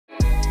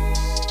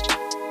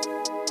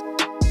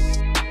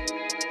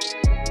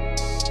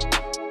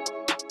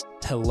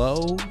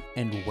Hello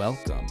and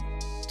welcome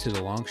to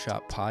the Long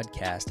Shot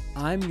Podcast.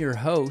 I'm your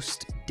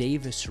host,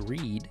 Davis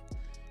Reed,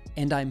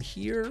 and I'm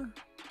here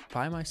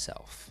by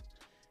myself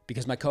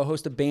because my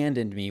co-host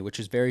abandoned me, which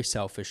is very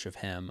selfish of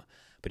him,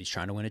 but he's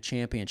trying to win a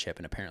championship,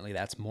 and apparently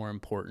that's more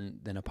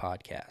important than a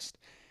podcast.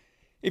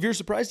 If you're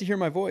surprised to hear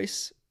my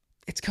voice,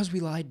 it's because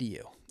we lied to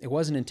you. It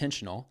wasn't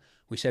intentional.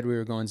 We said we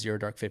were going Zero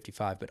Dark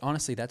 55, but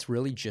honestly, that's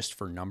really just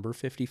for number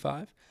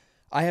 55.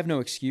 I have no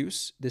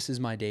excuse. This is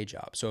my day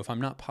job. So if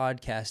I'm not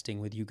podcasting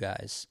with you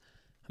guys,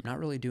 I'm not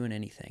really doing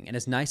anything. And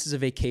as nice as a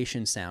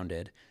vacation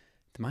sounded,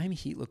 the Miami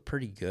Heat looked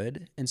pretty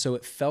good. And so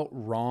it felt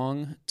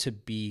wrong to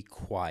be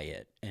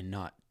quiet and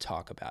not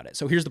talk about it.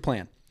 So here's the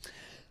plan.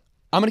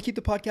 I'm going to keep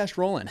the podcast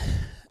rolling.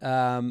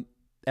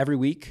 Every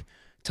week,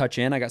 touch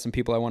in. I got some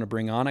people I want to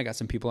bring on. I got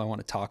some people I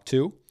want to talk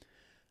to.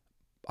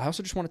 I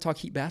also just want to talk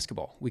Heat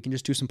basketball. We can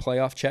just do some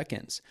playoff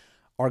check-ins.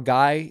 Our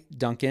guy,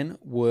 Duncan,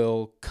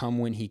 will come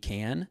when he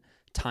can,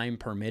 time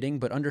permitting,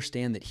 but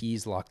understand that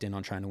he's locked in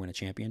on trying to win a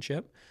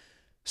championship.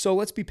 So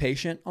let's be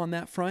patient on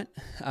that front.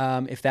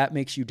 If that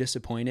makes you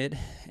disappointed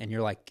and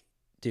you're like,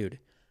 dude,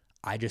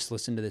 I just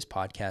listened to this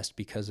podcast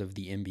because of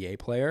the NBA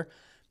player,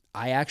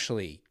 I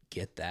actually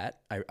get that.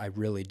 I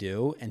really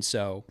do. And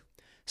so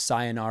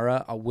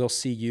sayonara, we'll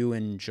see you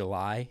in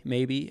July,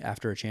 maybe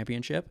after a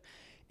championship.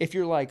 If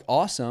you're like,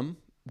 awesome,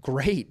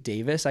 great,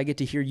 Davis, I get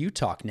to hear you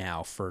talk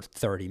now for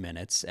 30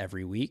 minutes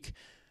every week.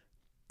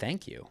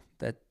 Thank you.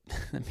 That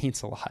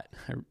means a lot.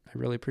 I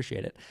really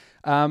appreciate it.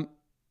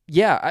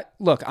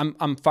 Look,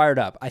 I'm fired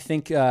up. I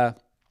think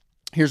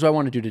here's what I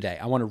want to do today.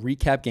 I want to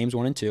recap games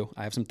 1 and 2.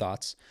 I have some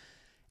thoughts.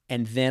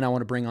 And then I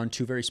want to bring on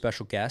 2 very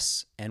special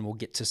guests, and we'll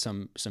get to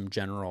some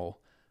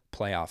general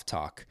playoff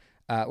talk.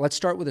 Let's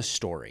start with a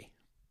story.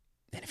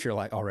 And if you're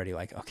already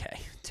like, okay,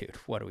 dude,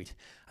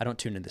 I don't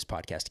tune into this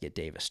podcast to get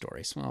Davis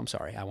stories. Well, I'm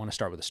sorry. I want to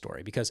start with a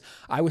story because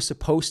I was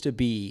supposed to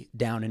be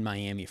down in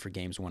Miami for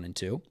games 1 and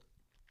 2.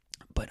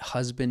 But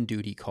husband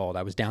duty called.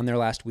 I was down there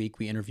last week.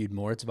 We interviewed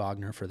Moritz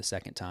Wagner for the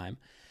second time.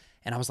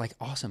 And I was like,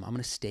 awesome, I'm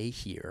going to stay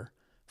here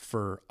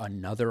for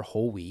another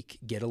whole week,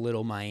 get a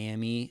little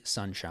Miami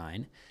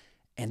sunshine,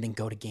 and then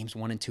go to games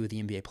 1 and 2 of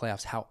the NBA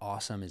playoffs. How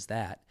awesome is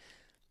that?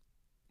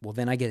 Well,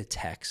 then I get a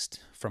text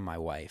from my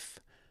wife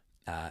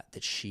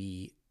that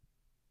she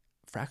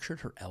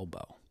fractured her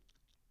elbow.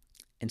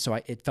 And so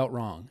it felt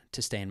wrong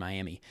to stay in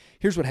Miami.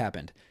 Here's what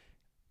happened.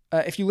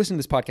 If you listen to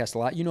this podcast a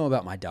lot, you know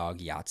about my dog,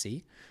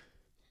 Yahtzee.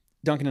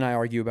 Duncan and I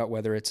argue about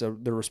whether it's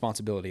the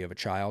responsibility of a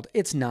child.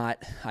 It's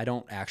not. I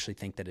don't actually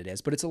think that it is,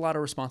 but it's a lot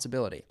of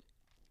responsibility.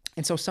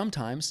 And so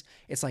sometimes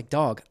it's like,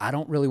 dog, I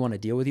don't really want to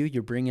deal with you.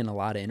 You're bringing a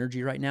lot of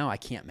energy right now. I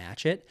can't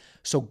match it.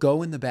 So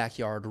go in the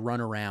backyard,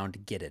 run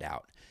around, get it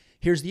out.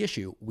 Here's the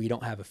issue. We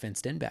don't have a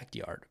fenced-in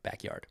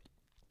backyard.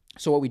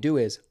 So what we do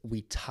is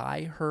we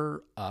tie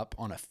her up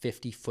on a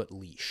 50-foot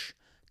leash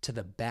to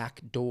the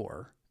back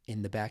door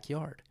in the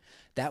backyard.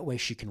 That way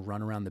she can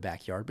run around the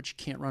backyard, but she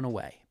can't run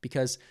away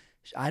because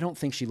I don't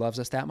think she loves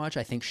us that much.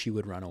 I think she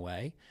would run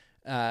away,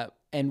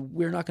 and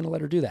we're not going to let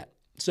her do that.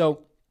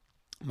 So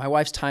my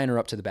wife's tying her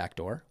up to the back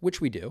door,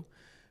 which we do,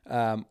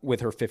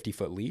 with her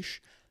 50-foot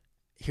leash.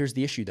 Here's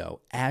the issue,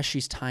 though. As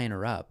she's tying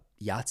her up,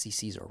 Yahtzee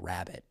sees a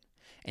rabbit,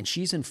 and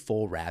she's in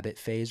full rabbit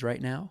phase right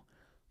now.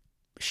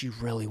 She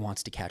really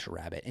wants to catch a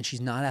rabbit, and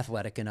she's not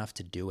athletic enough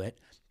to do it,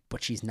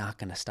 but she's not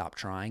going to stop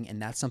trying,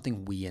 and that's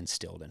something we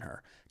instilled in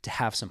her, to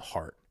have some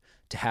heart,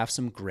 to have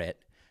some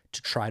grit,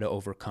 to try to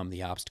overcome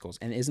the obstacles.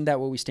 And isn't that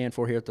what we stand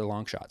for here at the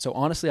Long Shot? So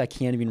honestly, I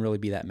can't even really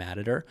be that mad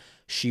at her.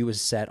 She was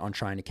set on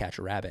trying to catch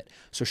a rabbit.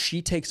 So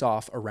she takes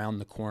off around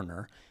the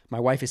corner. My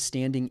wife is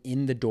standing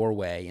in the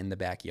doorway in the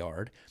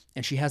backyard,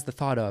 and she has the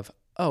thought of,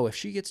 oh, if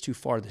she gets too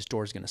far, this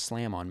door is going to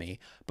slam on me.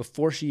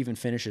 Before she even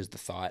finishes the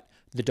thought,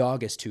 the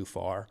dog is too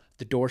far.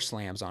 The door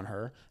slams on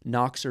her,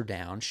 knocks her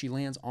down. She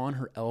lands on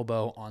her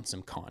elbow on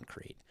some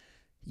concrete.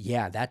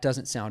 Yeah, that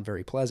doesn't sound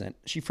very pleasant.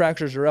 She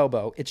fractures her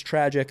elbow. It's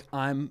tragic.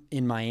 I'm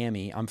in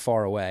Miami. I'm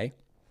far away.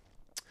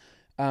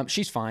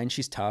 She's fine.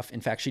 She's tough.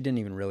 In fact, she didn't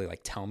even really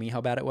tell me how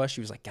bad it was.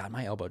 She was like, God,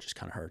 my elbow just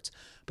kind of hurts.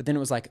 But then it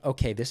was like,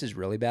 okay, this is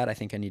really bad. I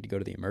think I need to go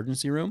to the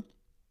emergency room.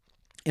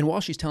 And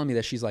while she's telling me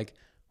that, she's like,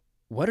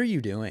 what are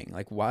you doing?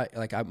 Why?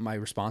 My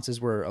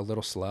responses were a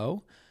little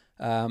slow.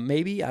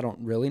 Maybe, I don't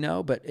really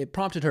know, but it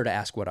prompted her to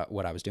ask what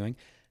I was doing.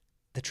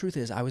 The truth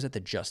is, I was at the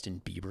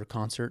Justin Bieber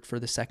concert for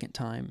the second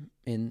time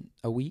in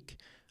a week.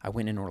 I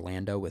went in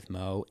Orlando with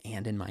Mo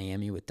and in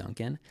Miami with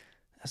Duncan.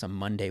 That's a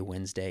Monday,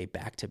 Wednesday,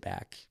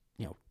 back-to-back,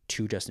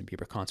 2 Justin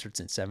Bieber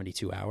concerts in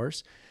 72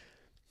 hours.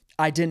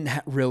 I didn't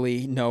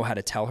really know how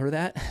to tell her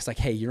that. It's like,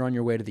 hey, you're on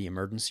your way to the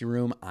emergency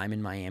room. I'm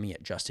in Miami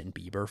at Justin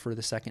Bieber for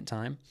the second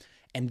time.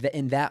 And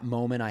in that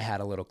moment, I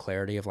had a little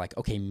clarity of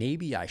okay,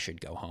 maybe I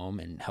should go home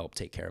and help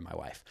take care of my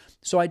wife.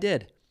 So I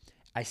did.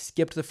 I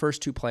skipped the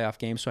first 2 playoff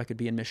games so I could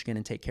be in Michigan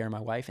and take care of my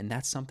wife. And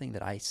that's something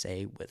that I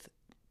say with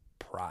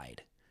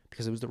pride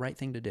because it was the right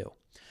thing to do.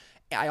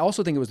 I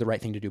also think it was the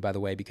right thing to do, by the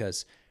way,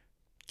 because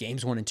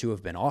games 1 and 2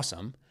 have been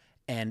awesome.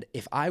 And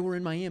if I were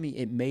in Miami,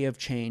 it may have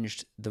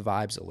changed the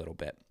vibes a little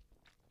bit.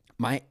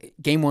 My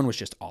game 1 was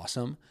just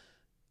awesome.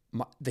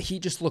 the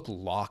Heat just look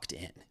locked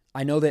in.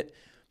 I know that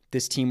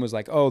this team was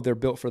like, oh, they're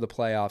built for the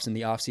playoffs. In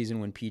the offseason,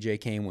 when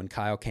PJ came, when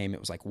Kyle came, it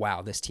was like,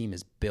 wow, this team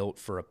is built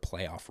for a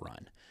playoff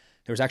run.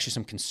 There was actually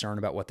some concern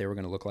about what they were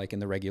going to look like in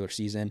the regular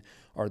season.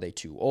 Are they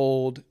too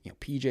old?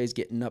 PJ's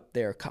getting up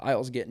there.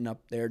 Kyle's getting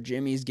up there.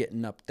 Jimmy's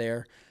getting up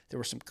there. There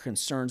were some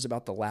concerns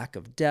about the lack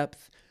of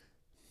depth.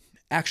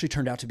 Actually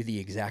turned out to be the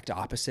exact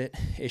opposite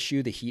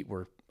issue. The Heat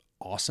were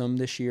awesome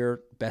this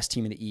year. Best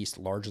team in the East,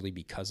 largely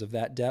because of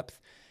that depth.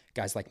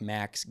 Guys like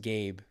Max,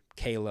 Gabe,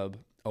 Caleb,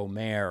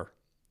 Omer,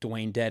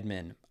 Dwayne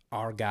Dedman,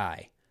 our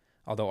guy.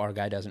 Although our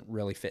guy doesn't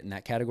really fit in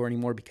that category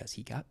anymore because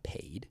he got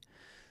paid.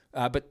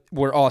 But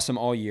we're awesome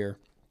all year.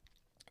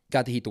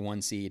 Got the Heat the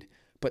 1 seed.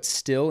 But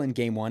still in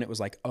game 1, it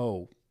was like,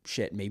 oh,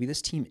 shit, maybe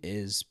this team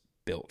is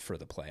built for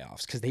the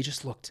playoffs. Because they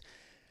just looked,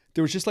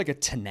 there was just like a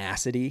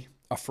tenacity,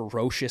 a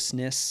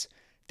ferociousness.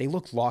 They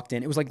looked locked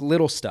in. It was like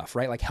little stuff,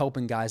 right? Like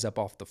helping guys up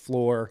off the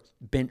floor,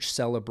 bench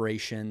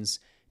celebrations,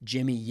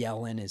 Jimmy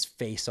yelling his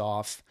face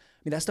off.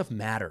 I mean, that stuff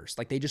matters.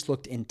 Like they just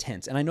looked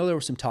intense. And I know there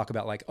was some talk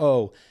about like,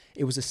 oh,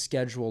 it was a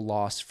schedule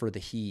loss for the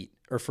Heat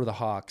or for the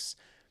Hawks.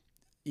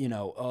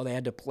 Oh, they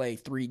had to play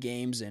 3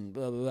 games and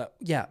blah, blah, blah.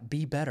 Yeah,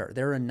 be better.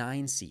 They're a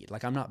 9 seed.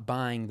 Like, I'm not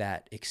buying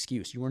that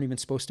excuse. You weren't even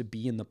supposed to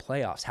be in the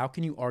playoffs. How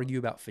can you argue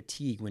about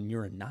fatigue when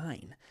you're a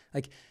 9?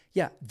 Like,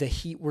 yeah, the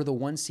Heat were the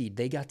 1 seed.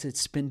 They got to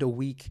spend a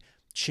week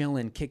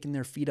chilling, kicking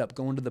their feet up,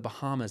 going to the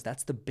Bahamas.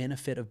 That's the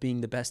benefit of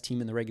being the best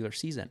team in the regular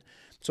season.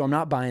 So I'm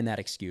not buying that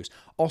excuse.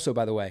 Also,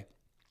 by the way,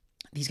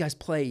 these guys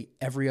play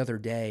every other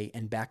day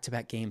and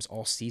back-to-back games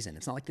all season.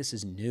 It's not like this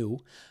is new.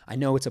 I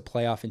know it's a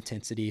playoff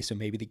intensity, so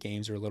maybe the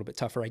games are a little bit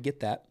tougher. I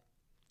get that.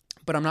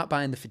 But I'm not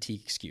buying the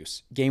fatigue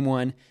excuse. Game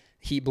 1,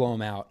 Heat blow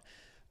them out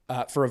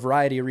for a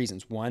variety of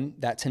reasons. One,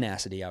 that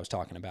tenacity I was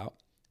talking about.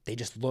 They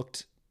just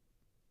looked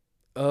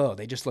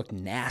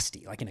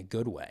nasty, like in a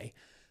good way.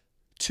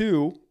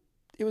 2,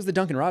 it was the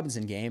Duncan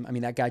Robinson game. I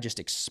mean, that guy just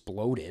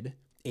exploded.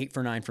 8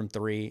 for 9 from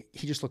 3.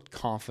 He just looked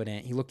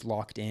confident. He looked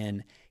locked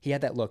in. He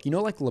had that look.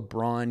 Like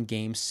LeBron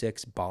Game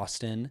 6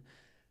 Boston,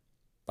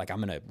 like I'm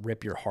going to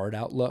rip your heart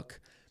out look.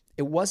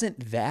 It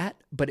wasn't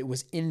that, but it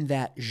was in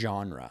that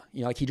genre.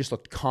 Like he just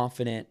looked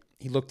confident.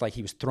 He looked like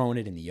he was throwing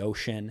it in the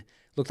ocean.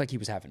 Looked like he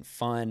was having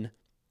fun.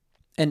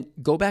 And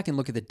go back and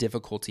look at the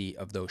difficulty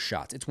of those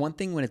shots. It's one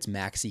thing when it's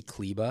Maxi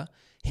Kleber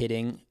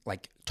hitting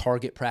like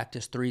target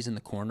practice threes in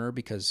the corner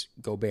because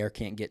Gobert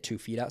can't get 2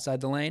 feet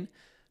outside the lane.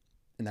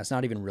 And that's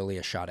not even really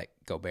a shot at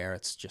Gobert.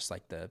 It's just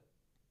like the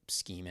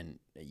scheme in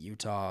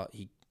Utah.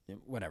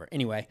 Whatever.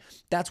 Anyway,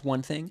 that's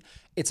one thing.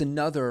 It's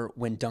another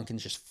when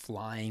Duncan's just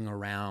flying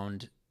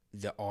around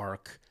the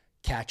arc,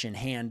 catching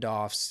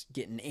handoffs,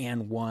 getting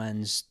and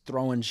ones,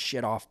 throwing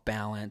shit off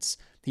balance.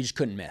 He just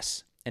couldn't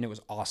miss. And it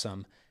was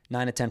awesome.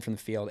 9 of 10 from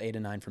the field, 8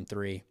 of 9 from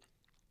 3,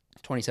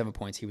 27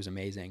 points. He was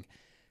amazing.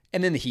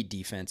 And then the Heat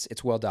defense.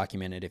 It's well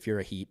documented. If you're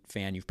a Heat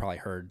fan, you've probably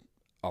heard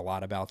a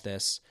lot about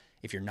this.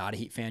 If you're not a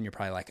Heat fan, you're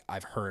probably like,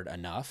 I've heard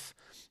enough.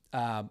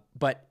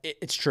 But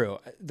it's true.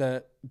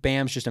 The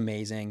Bam's just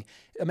amazing.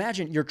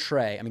 Imagine you're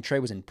Trey. I mean, Trey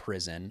was in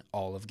prison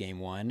all of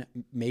game 1.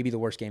 Maybe the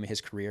worst game of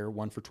his career.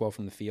 1 for 12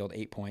 from the field,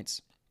 8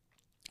 points.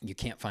 You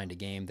can't find a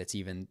game that's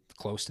even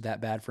close to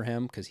that bad for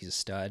him because he's a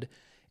stud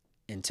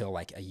until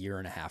like a year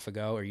and a half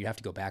ago, or you have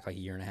to go back like a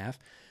year and a half.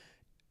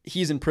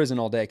 He's in prison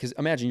all day because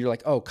imagine you're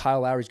like, oh,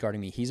 Kyle Lowry's guarding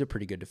me. He's a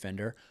pretty good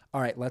defender.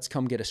 All right, let's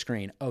come get a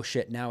screen. Oh,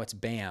 shit, now it's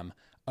Bam.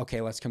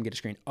 Okay, let's come get a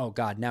screen. Oh,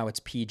 God, now it's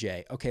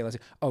PJ. Okay,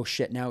 oh,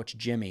 shit, now it's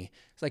Jimmy.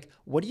 It's like,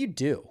 what do you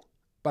do?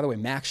 By the way,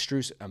 Max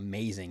Strus,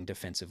 amazing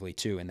defensively,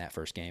 too, in that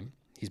first game.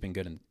 He's been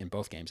good in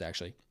both games,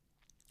 actually.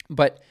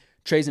 But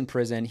Trey's in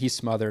prison. He's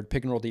smothered.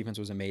 Pick and roll defense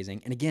was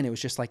amazing. And again, it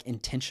was just like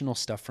intentional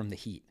stuff from the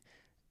Heat.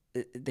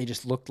 They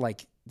just looked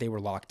like they were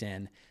locked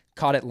in.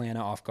 Caught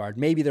Atlanta off guard.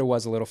 Maybe there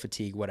was a little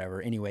fatigue,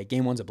 whatever. Anyway,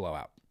 game 1's a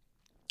blowout.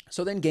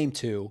 So then game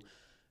 2,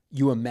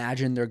 you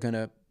imagine they're going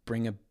to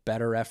bring a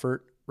better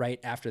effort. Right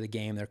after the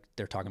game,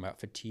 they're talking about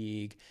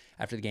fatigue.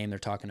 After the game, they're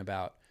talking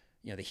about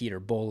the Heat are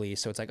bullies.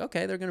 So it's like,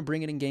 okay, they're going to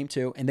bring it in game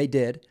 2, and they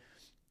did.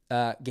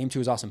 Game 2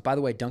 was awesome. By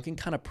the way, Duncan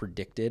kind of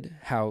predicted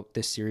how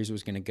this series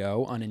was going to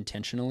go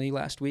unintentionally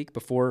last week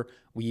before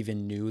we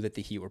even knew that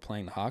the Heat were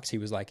playing the Hawks. He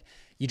was like,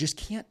 you just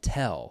can't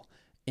tell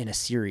in a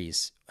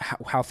series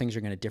how things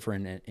are going to differ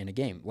in a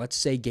game. Let's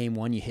say game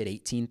 1 you hit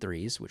 18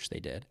 threes, which they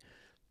did.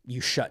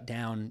 You shut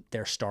down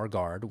their star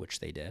guard,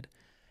 which they did.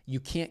 You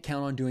can't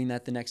count on doing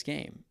that the next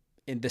game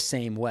in the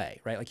same way,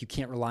 right? Like you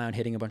can't rely on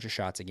hitting a bunch of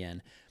shots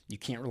again. You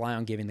can't rely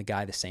on giving the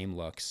guy the same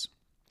looks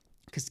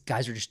because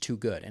guys are just too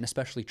good, and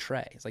especially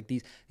Trey. It's like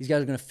these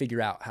guys are going to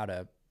figure out how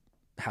to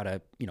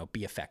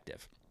be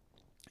effective.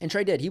 And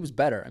Trey did. He was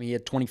better. I mean, he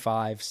had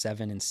 25,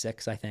 7, and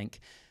 6, I think.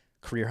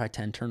 Career high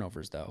 10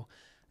 turnovers though,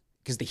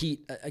 because the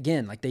Heat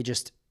again, like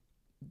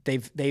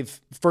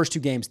they've first 2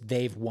 games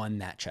they've won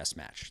that chess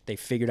match. They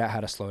figured out how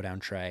to slow down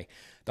Trey.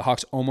 The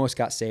Hawks almost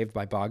got saved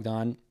by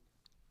Bogdan.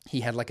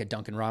 He had like a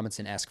Duncan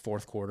Robinson-esque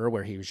fourth quarter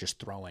where he was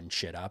just throwing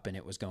shit up and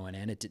it was going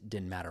in. It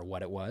didn't matter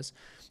what it was.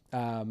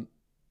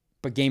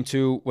 But game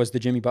 2 was the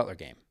Jimmy Butler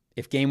game.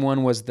 If game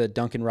 1 was the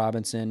Duncan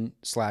Robinson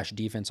 /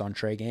 defense on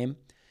Trae game,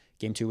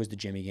 game 2 was the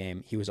Jimmy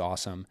game. He was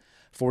awesome.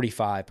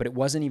 45, but it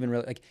wasn't even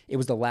really like, it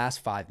was the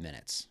last 5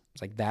 minutes.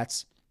 It's like,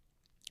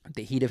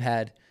 the Heat have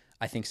had,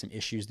 I think, some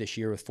issues this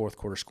year with fourth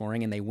quarter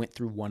scoring, and they went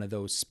through one of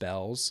those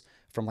spells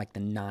from like the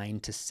 9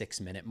 to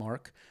 6 minute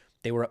mark.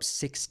 They were up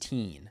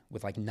 16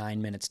 with like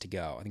 9 minutes to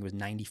go. I think it was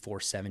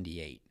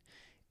 94-78.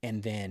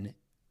 And then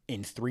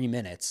in 3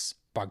 minutes,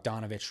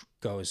 Bogdanovich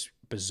goes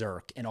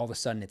berserk, and all of a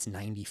sudden it's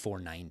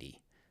 94-90.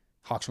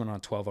 Hawks went on a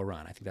 12-0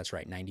 run. I think that's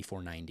right,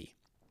 94-90.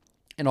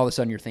 And all of a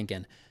sudden you're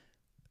thinking,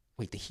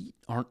 wait, the Heat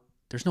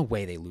there's no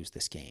way they lose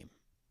this game,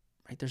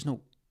 right?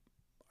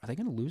 Are they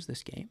going to lose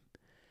this game?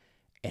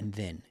 And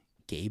then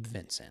Gabe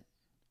Vincent.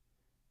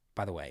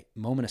 By the way,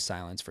 moment of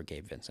silence for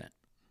Gabe Vincent.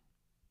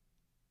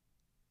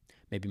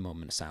 Maybe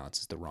moment of silence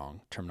is the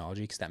wrong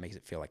terminology because that makes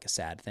it feel like a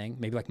sad thing.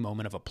 Maybe like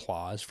moment of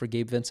applause for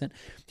Gabe Vincent.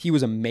 He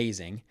was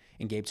amazing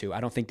in game 2. I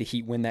don't think the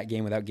Heat win that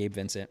game without Gabe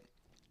Vincent.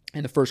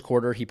 In the first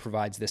quarter, he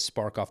provides this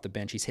spark off the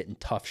bench. He's hitting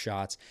tough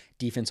shots.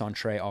 Defense on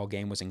Trae all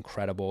game was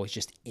incredible. He's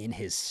just in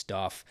his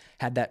stuff.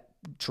 Had that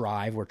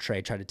drive where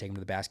Trae tried to take him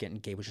to the basket,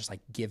 and Gabe was just like,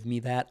 give me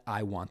that.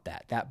 I want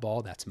that. That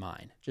ball, that's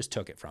mine. Just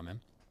took it from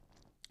him.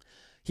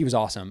 He was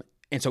awesome.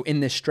 And so in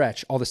this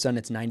stretch, all of a sudden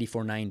it's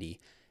 94-90.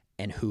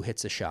 And who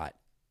hits a shot?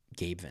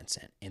 Gabe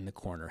Vincent in the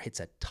corner. Hits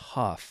a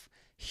tough,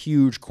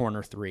 huge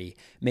corner 3.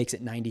 Makes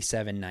it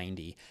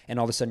 97-90. And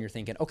all of a sudden you're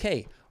thinking,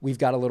 okay, we've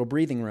got a little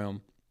breathing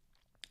room.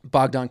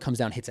 Bogdan comes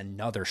down, hits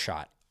another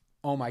shot.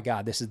 Oh my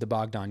God, this is the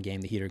Bogdan game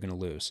the Heat are going to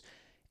lose.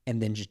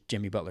 And then just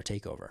Jimmy Butler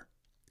takeover.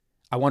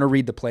 I want to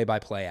read the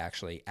play-by-play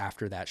actually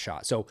after that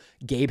shot. So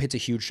Gabe hits a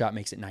huge shot,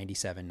 makes it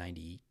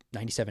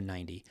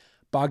 97-90.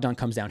 Bogdan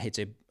comes down,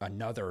 hits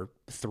another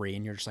 3,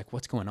 and you're just like,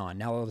 what's going on?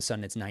 Now all of a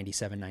sudden it's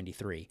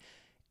 97-93.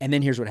 And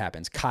then here's what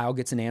happens. Kyle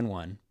gets an and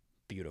one.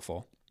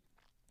 Beautiful.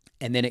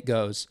 And then it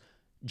goes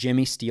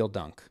Jimmy steal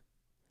dunk.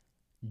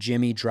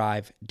 Jimmy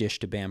drive, dish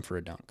to Bam for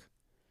a dunk.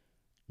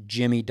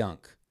 Jimmy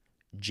dunk,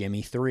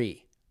 Jimmy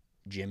 3,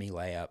 Jimmy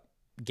layup,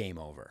 game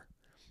over.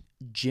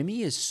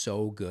 Jimmy is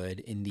so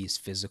good in these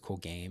physical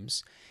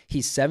games.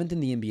 He's 7th in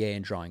the NBA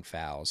in drawing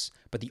fouls,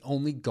 but the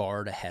only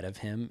guard ahead of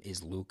him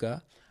is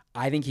Luka.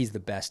 I think he's the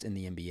best in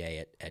the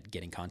NBA at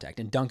getting contact.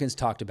 And Duncan's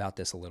talked about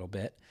this a little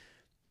bit,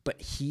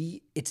 but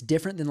it's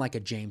different than like a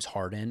James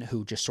Harden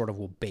who just sort of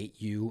will bait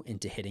you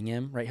into hitting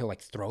him, right? He'll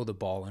like throw the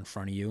ball in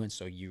front of you, and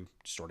so you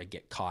sort of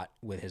get caught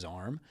with his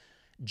arm.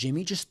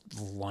 Jimmy just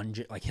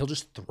lunges, like he'll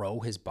just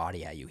throw his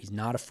body at you. He's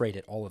not afraid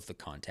at all of the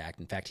contact.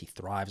 In fact, he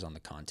thrives on the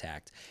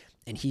contact.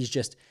 And he's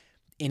just,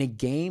 in a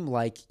game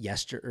like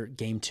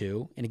game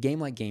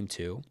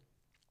 2,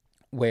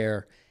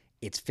 where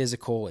it's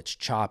physical, it's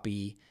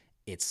choppy,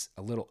 it's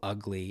a little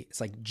ugly.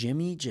 It's like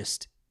Jimmy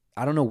just,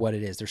 I don't know what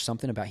it is. There's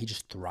something about, he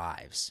just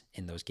thrives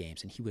in those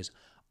games. And he was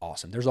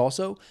awesome. There's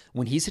also,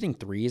 when he's hitting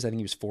threes, I think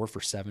he was 4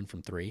 for 7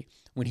 from 3.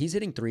 When he's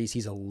hitting threes,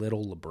 he's a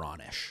little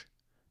LeBron-ish.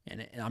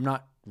 And I'm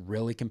not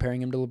really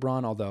comparing him to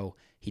LeBron, although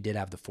he did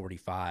have the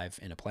 45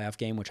 in a playoff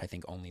game, which I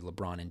think only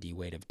LeBron and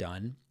D-Wade have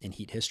done in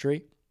Heat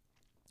history.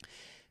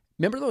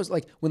 Remember those,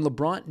 like when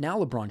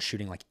LeBron's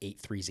shooting like 8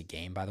 threes a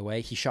game, by the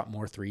way. He shot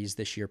more threes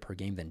this year per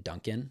game than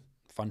Duncan,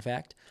 fun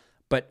fact.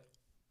 But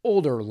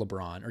older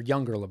LeBron, or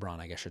younger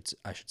LeBron, I guess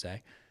I should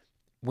say,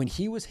 when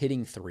he was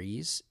hitting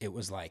threes, it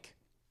was like,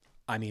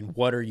 I mean,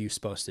 what are you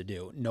supposed to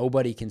do?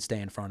 Nobody can stay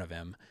in front of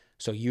him.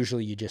 So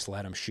usually you just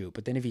let him shoot.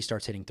 But then if he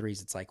starts hitting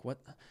threes, it's like, what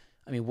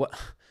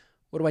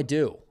do I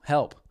do?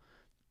 Help.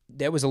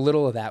 There was a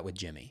little of that with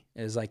Jimmy.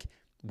 It was like,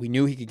 we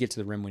knew he could get to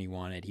the rim when he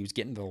wanted. He was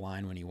getting to the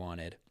line when he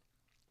wanted.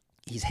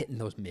 He's hitting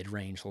those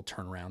mid-range little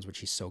turnarounds, which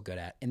he's so good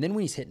at. And then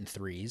when he's hitting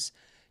threes,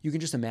 you can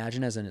just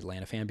imagine as an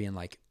Atlanta fan being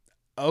like,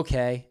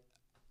 okay,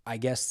 I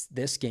guess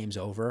this game's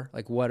over.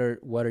 Like, what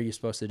are you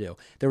supposed to do?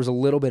 There was a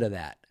little bit of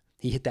that.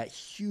 He hit that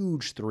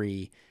huge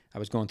 3. I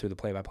was going through the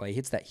play-by-play. He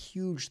hits that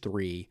huge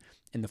 3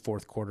 in the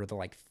fourth quarter, the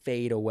like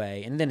fade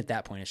away. And then at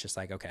that point, it's just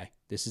like, okay,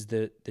 this is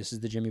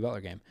the Jimmy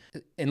Butler game.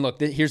 And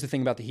look, here's the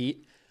thing about the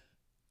Heat.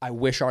 I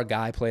wish our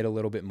guy played a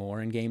little bit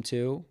more in game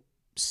 2.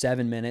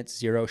 7 minutes,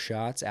 0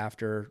 shots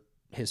after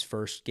his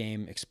first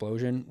game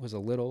explosion was a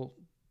little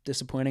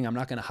disappointing. I'm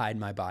not going to hide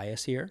my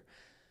bias here.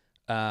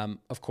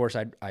 Of course,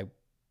 I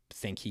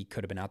think he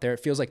could have been out there.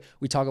 It feels like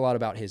we talk a lot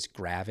about his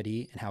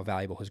gravity and how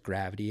valuable his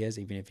gravity is,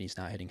 even if he's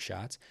not hitting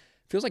shots.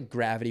 Feels like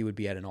gravity would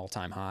be at an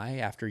all-time high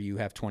after you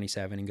have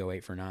 27 and go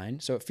 8 for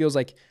 9. So it feels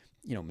like,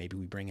 maybe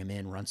we bring him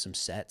in, run some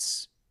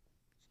sets,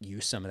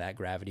 use some of that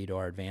gravity to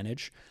our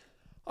advantage.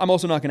 I'm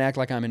also not going to act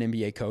like I'm an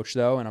NBA coach,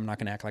 though, and I'm not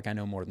going to act like I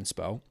know more than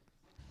Spo.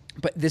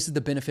 But this is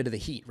the benefit of the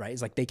Heat, right?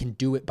 It's like they can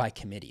do it by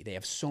committee. They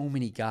have so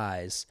many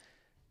guys.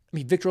 I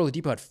mean, Victor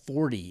Oladipo had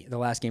 40 the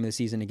last game of the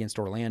season against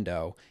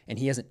Orlando, and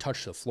he hasn't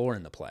touched the floor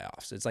in the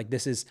playoffs. It's like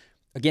this is,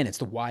 again,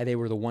 it's why they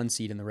were the 1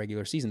 seed in the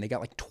regular season. They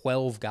got like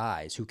 12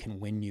 guys who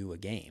can win you a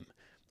game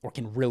or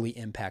can really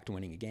impact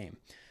winning a game.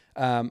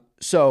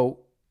 So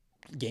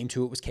game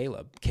 2, it was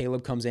Caleb.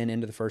 Caleb comes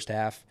into the first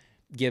half,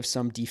 gives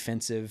some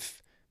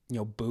defensive,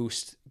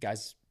 boost.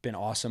 Guy's been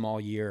awesome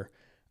all year.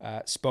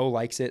 Spo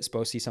likes it.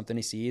 Spo sees something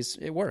he sees.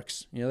 It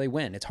works. They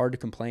win. It's hard to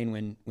complain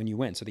when you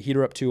win. So the Heat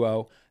are up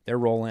 2-0. They're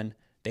rolling.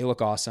 They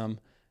look awesome.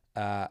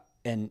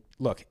 And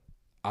look,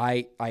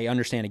 I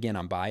understand, again,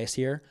 I'm biased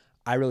here.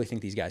 I really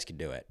think these guys could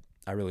do it.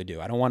 I really do.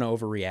 I don't want to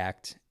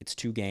overreact. It's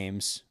 2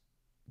 games.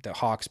 The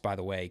Hawks, by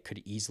the way,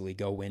 could easily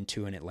go win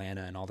 2 in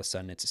Atlanta, and all of a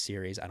sudden it's a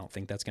series. I don't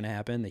think that's going to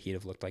happen. The Heat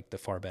have looked like the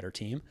far better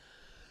team.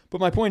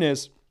 But my point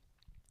is,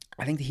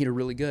 I think the Heat are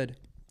really good.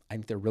 I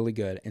think they're really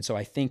good. And so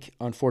I think,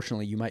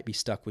 unfortunately, you might be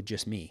stuck with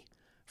just me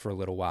for a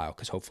little while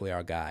because hopefully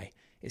our guy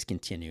is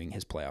continuing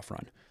his playoff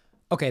run.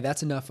 Okay,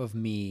 that's enough of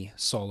me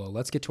solo.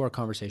 Let's get to our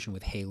conversation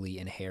with Haley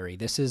and Harry.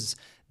 This is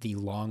the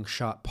Long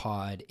Shot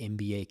Pod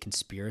NBA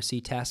Conspiracy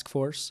Task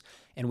Force,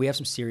 and we have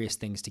some serious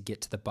things to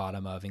get to the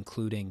bottom of,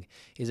 including,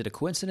 is it a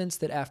coincidence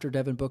that after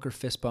Devin Booker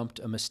fist bumped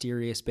a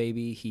mysterious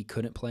baby, he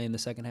couldn't play in the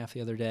second half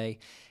the other day?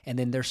 And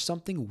then there's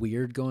something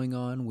weird going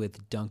on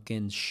with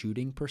Duncan's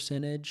shooting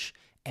percentage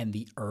and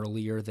the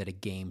earlier that a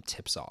game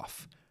tips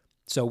off.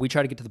 So we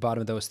try to get to the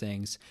bottom of those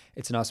things.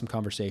 It's an awesome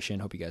conversation.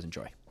 Hope you guys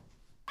enjoy.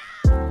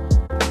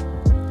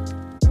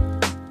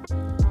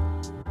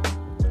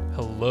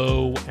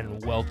 Hello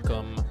and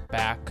welcome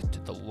back to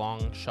the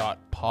Long Shot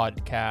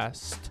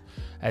Podcast.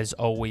 As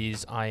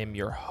always, I am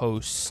your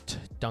host,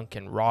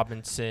 Duncan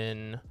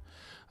Robinson.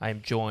 I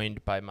am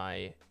joined by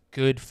my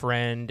good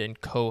friend and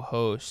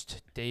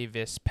co-host,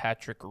 Davis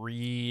Patrick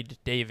Reed.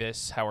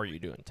 Davis, how are you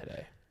doing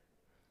today?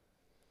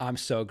 I'm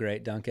so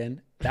great,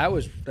 Duncan. That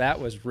was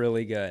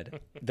really good.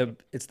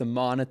 It's the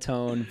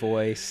monotone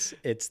voice.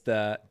 It's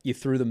you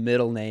threw the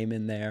middle name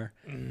in there.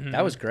 Mm-hmm.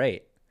 That was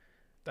great.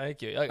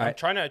 Thank you. I'm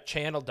trying to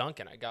channel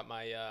Duncan. I got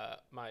my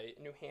my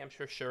New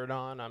Hampshire shirt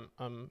on.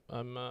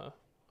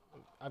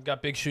 I've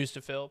got big shoes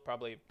to fill,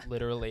 probably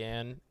literally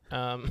and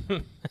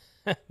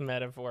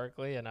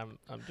metaphorically, and I'm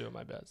doing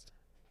my best.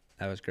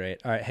 That was great.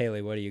 All right,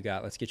 Haley, what do you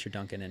got? Let's get your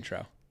Duncan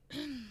intro.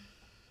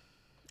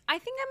 I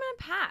think I'm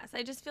gonna pass.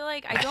 I just feel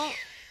like I don't.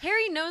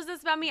 Harry knows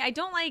this about me. I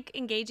don't like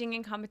engaging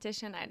in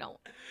competition. I don't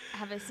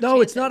have a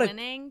chance at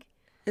winning.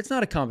 It's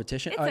not a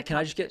competition. It's a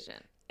competition.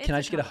 Can I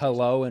just get a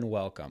hello and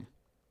welcome?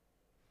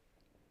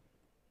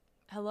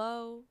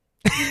 Hello.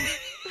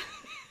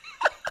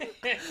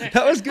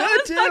 That was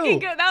good too. Fucking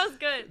good. That was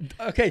good.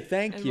 Okay,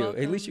 thank you.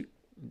 At least you.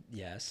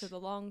 Yes. To the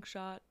Long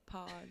Shot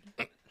Pod.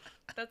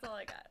 That's all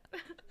I got.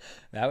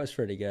 That was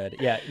pretty good.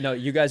 Yeah, no,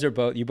 you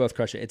both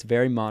crush it. It's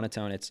very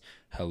monotone. It's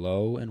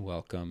hello and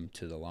welcome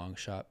to the Long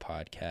Shot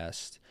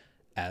Podcast.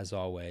 As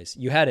always,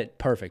 you had it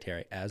perfect,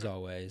 Harry. As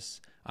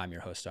always, I'm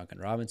your host, Duncan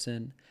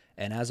Robinson.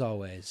 And as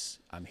always,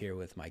 I'm here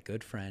with my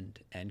good friend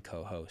and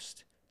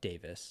co-host,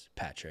 Davis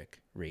Patrick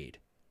Reed.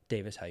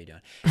 Davis, how you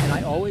doing? And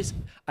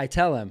I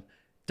tell him,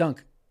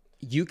 Dunk,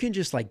 you can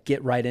just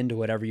get right into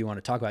whatever you want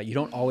to talk about. You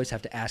don't always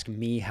have to ask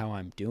me how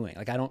I'm doing.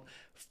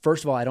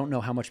 First of all, I don't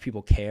know how much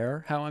people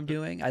care how I'm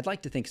doing. I'd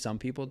like to think some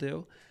people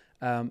do.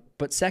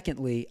 But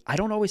secondly, I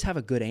don't always have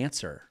a good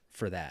answer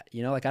for that.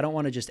 I don't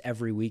want to just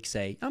every week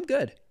say, I'm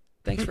good.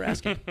 Thanks for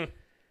asking.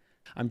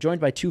 I'm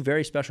joined by 2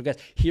 very special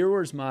guests. Here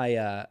was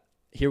my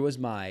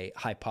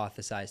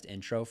hypothesized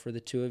intro for the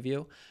 2 of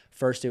you.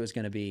 First, it was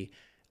going to be,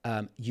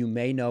 you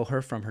may know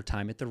her from her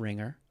time at The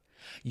Ringer.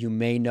 You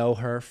may know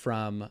her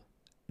from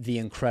the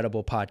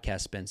incredible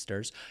podcast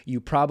Spinsters. You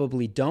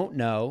probably don't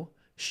know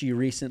she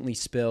recently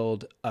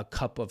spilled a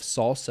cup of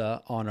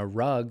salsa on a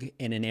rug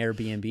in an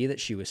Airbnb that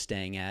she was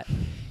staying at.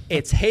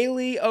 It's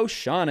Haley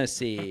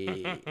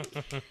O'Shaughnessy.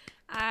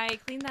 I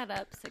cleaned that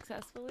up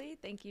successfully.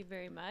 Thank you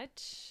very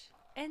much.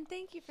 And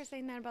thank you for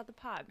saying that about the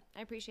pod.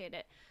 I appreciate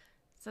it.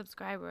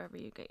 Subscribe wherever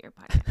you get your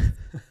podcast.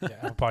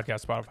 Yeah,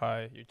 podcast,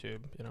 Spotify,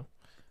 YouTube,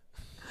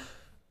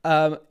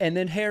 And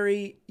then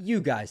Harry, you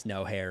guys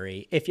know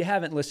Harry. If you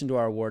haven't listened to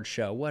our award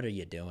show, what are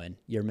you doing?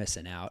 You're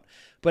missing out.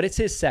 But it's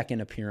his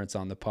second appearance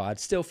on the pod.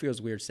 Still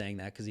feels weird saying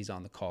that because he's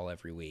on the call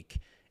every week.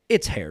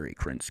 It's Harry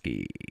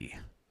Krinsky.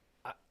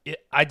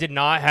 I did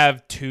not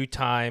have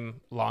 2-time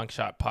Long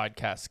Shot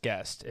Podcast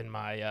guest in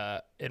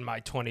my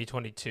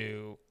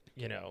 2022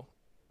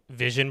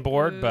 vision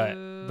board, but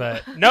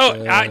no,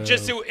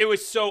 it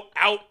was so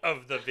out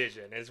of the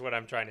vision is what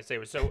I'm trying to say. It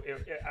was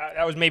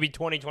that was maybe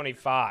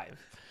 2025.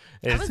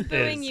 I was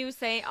booing you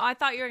saying, I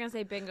thought you were going to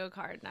say bingo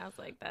card. And I was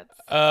like, that's.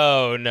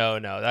 Oh, no.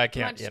 That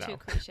can't, much too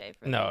cliche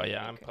for No,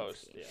 yeah, I'm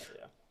post. Yeah.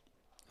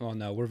 Well,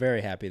 no, we're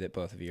very happy that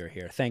both of you are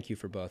here. Thank you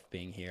for both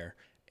being here.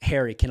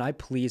 Harry, can I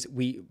please,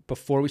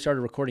 before we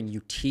started recording,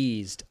 you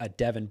teased a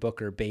Devin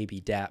Booker baby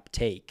dap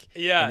take.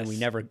 Yes. And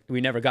then we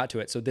never got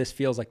to it. So this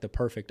feels like the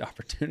perfect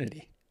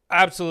opportunity.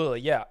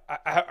 Absolutely. Yeah.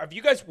 Have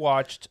you guys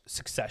watched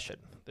Succession,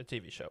 the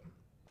TV show?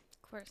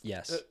 Of course.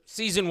 Yes.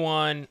 Season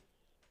 1,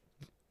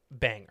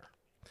 banger.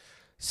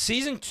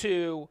 Season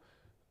 2,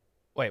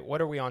 wait,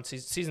 what are we on?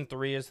 Season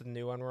 3 is the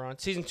new one we're on.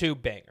 Season 2,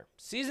 banger.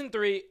 Season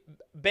 3,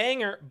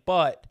 banger,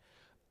 but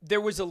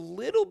there was a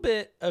little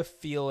bit of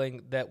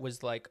feeling that was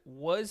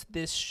was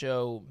this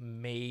show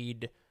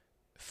made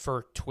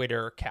for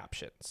Twitter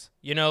captions?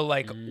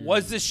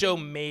 Was this show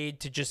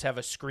made to just have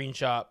a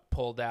screenshot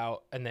pulled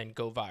out and then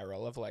go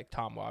viral of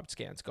Tom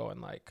Wobscans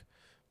going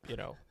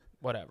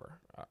whatever.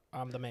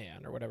 I'm the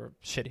man or whatever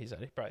shit he said.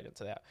 He probably didn't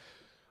say that.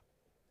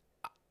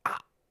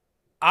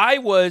 I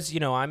was,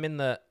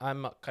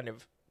 I'm kind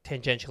of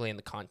tangentially in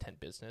the content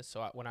business.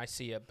 So when I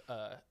see a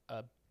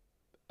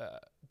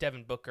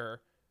Devin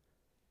Booker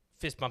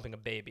fist bumping a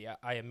baby,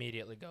 I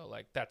immediately go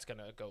like, that's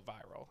gonna go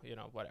viral,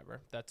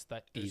 whatever. There's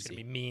Easy.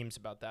 gonna be memes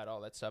about that,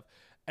 all that stuff.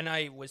 And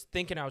I was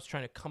thinking, I was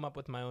trying to come up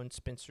with my own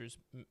Spencer's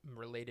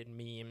related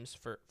memes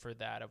for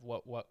that of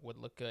what would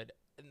look good.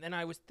 And then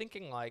I was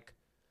thinking like,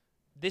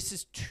 this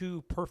is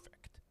too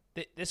perfect.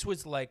 This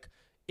was like,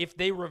 if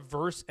they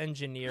reverse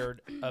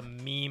engineered a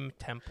meme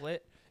template,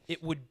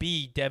 it would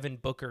be Devin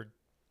Booker.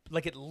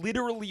 Like, it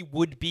literally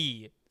would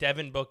be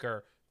Devin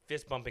Booker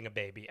fist bumping a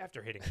baby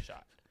after hitting a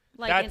shot.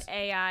 An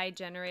AI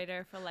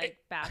generator for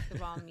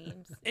basketball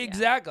memes.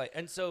 Exactly.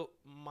 And so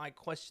my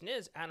question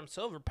is, Adam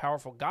Silver,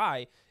 powerful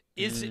guy,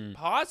 is it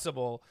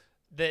possible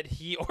that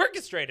he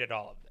orchestrated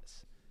all of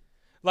this?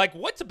 Like,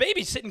 what's a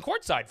baby sitting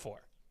courtside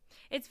for?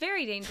 It's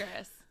very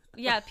dangerous.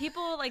 Yeah,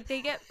 people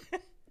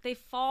they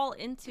fall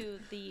into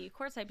the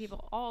courtside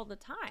people all the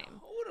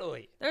time.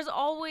 Totally. There's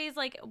always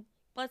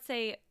let's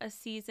say a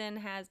season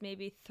has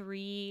maybe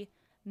 3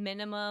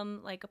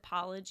 minimum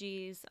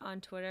apologies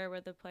on Twitter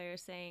where the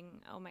player's saying,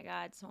 oh my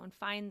God, someone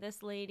find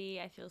this lady.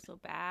 I feel so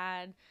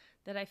bad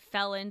that I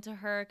fell into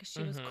her because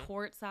she was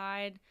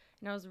courtside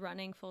and I was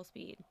running full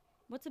speed.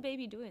 What's a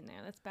baby doing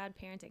there? That's bad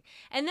parenting.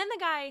 And then the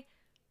guy,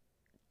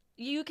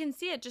 you can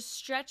see it, just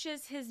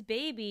stretches his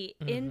baby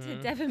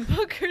into Devin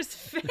Booker's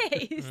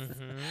face.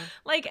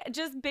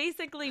 Just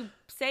basically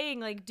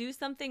saying, do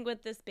something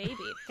with this baby.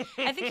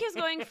 I think he was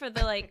going for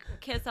the,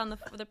 kiss on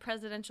the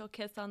presidential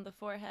kiss on the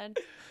forehead.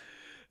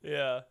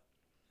 Yeah.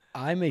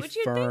 I'm a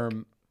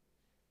firm...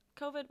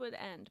 COVID would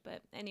end,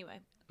 but anyway.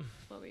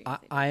 What were you gonna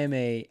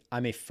say?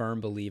 I'm a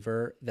firm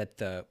believer that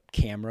the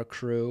camera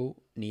crew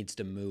needs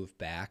to move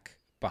back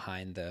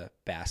behind the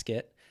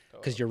basket.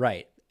 Because you're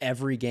right.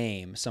 Every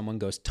game, someone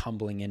goes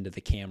tumbling into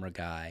the camera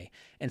guy,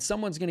 and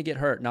someone's going to get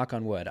hurt. Knock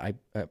on wood.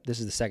 This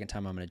is the second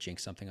time I'm going to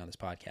jinx something on this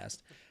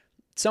podcast.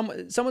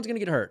 Someone's going to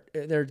get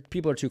hurt.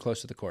 People are too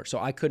close to the court, so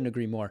I couldn't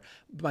agree more.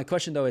 My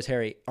question, though, is,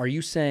 Harry, are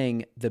you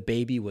saying the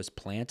baby was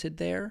planted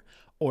there,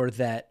 or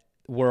that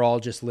we're all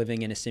just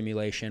living in a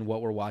simulation?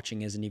 What we're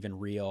watching isn't even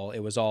real. It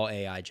was all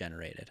AI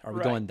generated. Are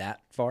we going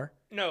that far?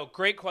 No,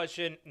 great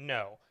question.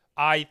 No,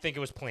 I think it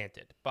was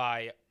planted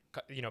by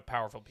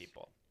powerful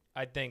people.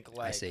 I think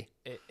I see.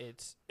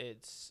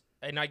 It's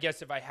and I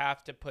guess if I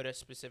have to put a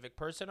specific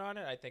person on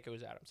it, I think it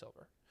was Adam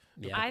Silver.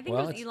 Yeah. I think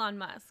it was Elon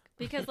Musk,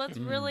 because let's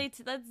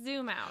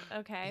zoom out,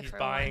 okay? He's for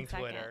buying 1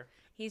 second. Twitter.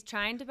 He's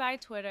trying to buy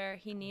Twitter.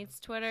 He needs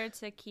Twitter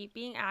to keep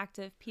being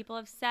active. People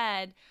have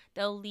said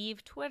they'll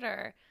leave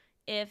Twitter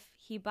if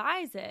he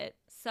buys it.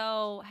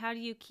 So how do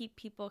you keep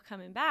people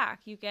coming back?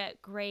 You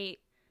get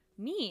great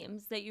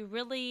memes that you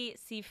really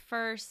see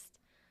first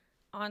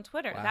on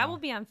Twitter. Wow. That will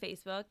be on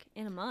Facebook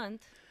in a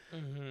month.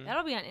 Mm-hmm.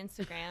 That'll be on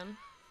Instagram.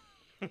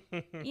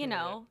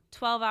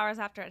 12 hours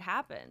after it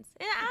happens.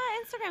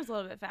 Instagram's a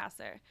little bit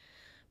faster.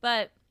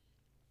 But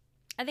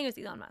I think it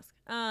was Elon Musk.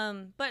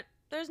 But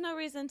there's no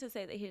reason to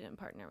say that he didn't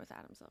partner with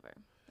Adam Silver.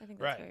 I think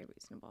that's very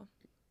reasonable.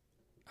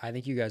 I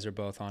think you guys are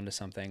both onto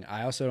something.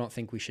 I also don't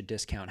think we should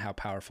discount how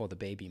powerful the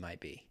baby might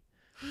be.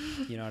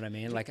 You know what I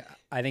mean?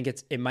 I think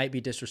it might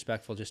be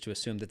disrespectful just to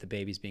assume that the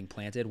baby's being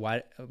planted.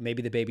 Why?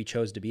 Maybe the baby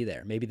chose to be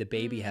there. Maybe the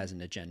baby has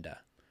an agenda.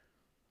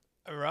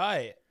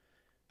 Right.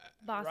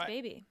 Boss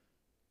baby.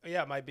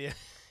 Yeah, it might be.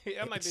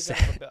 It might be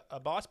kind of a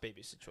boss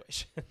baby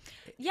situation.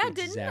 Yeah,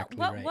 exactly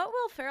what right.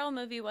 Will Ferrell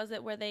movie was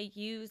it where they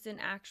used an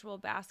actual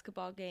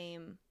basketball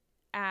game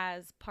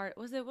as part?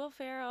 Was it Will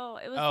Ferrell?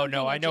 It was. Oh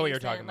no, I know what you're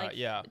adjacent, talking about.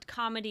 Yeah,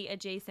 comedy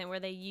adjacent,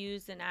 where they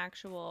used an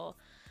actual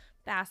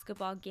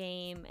basketball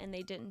game and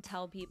they didn't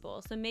tell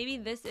people. So maybe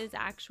this is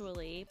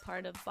actually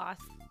part of Boss.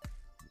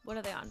 What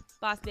are they on?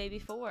 Boss Baby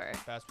 4.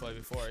 Fast Play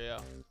before, yeah.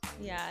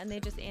 Yeah, and they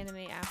just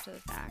animate after the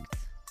fact.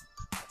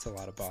 That's a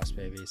lot of boss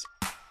babies.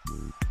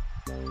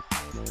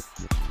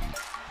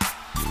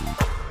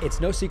 It's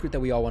no secret that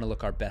we all want to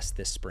look our best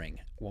this spring.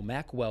 Well,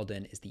 Mack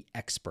Weldon is the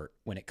expert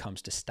when it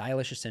comes to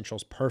stylish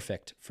essentials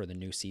perfect for the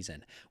new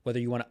season. Whether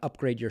you want to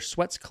upgrade your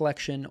sweats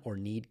collection or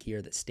need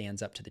gear that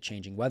stands up to the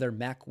changing weather,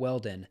 Mack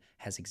Weldon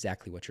has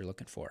exactly what you're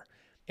looking for.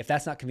 If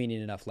that's not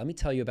convenient enough, let me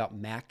tell you about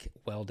Mack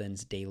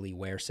Weldon's daily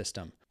wear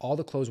system. All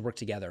the clothes work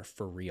together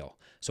for real.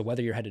 So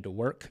whether you're headed to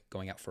work,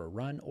 going out for a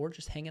run, or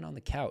just hanging on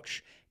the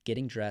couch,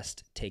 getting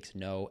dressed takes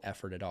no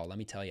effort at all. Let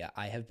me tell you,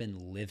 I have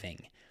been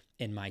living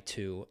in my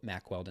 2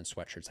 Mack Weldon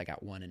sweatshirts. I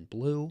got one in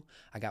blue,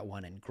 I got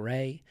one in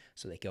gray,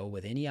 so they go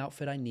with any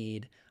outfit I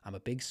need. I'm a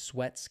big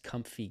sweats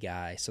comfy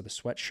guy, so the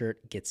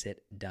sweatshirt gets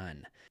it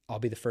done. I'll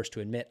be the first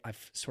to admit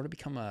I've sort of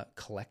become a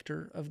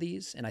collector of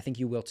these, and I think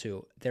you will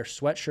too. They're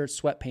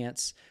sweatshirts,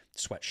 sweatpants,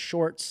 sweat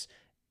shorts,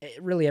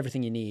 really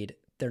everything you need.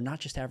 They're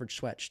not just average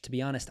sweats. To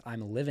be honest,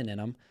 I'm living in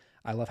them.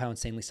 I love how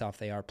insanely soft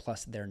they are,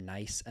 plus they're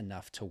nice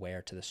enough to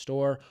wear to the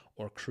store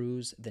or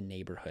cruise the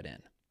neighborhood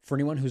in. For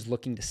anyone who's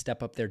looking to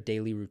step up their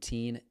daily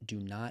routine,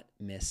 do not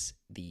miss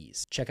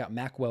these. Check out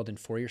Mack Weldon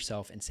for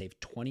yourself and save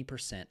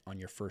 20% on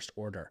your first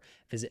order.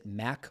 Visit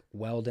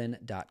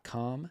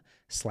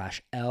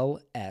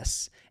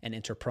mackweldon.com/LS and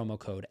enter promo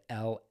code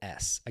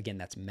LS. Again,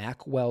 that's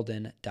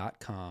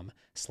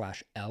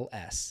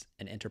mackweldon.com/LS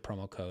and enter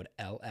promo code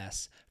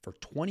LS for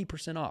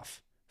 20%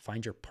 off.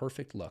 Find your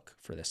perfect look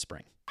for this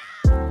spring.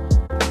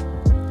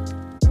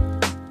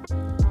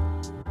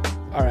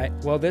 All right.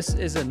 Well, this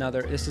is an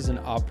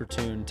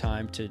opportune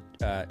time to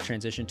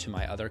transition to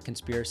my other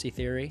conspiracy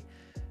theory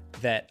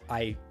that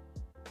I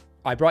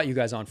brought you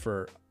guys on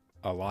for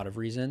a lot of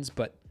reasons,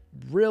 but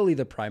really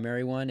the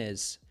primary one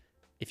is,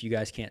 if you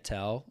guys can't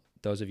tell,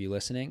 those of you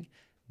listening,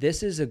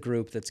 this is a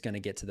group that's going to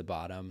get to the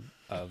bottom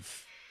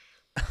of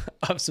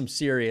some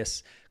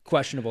serious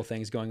questionable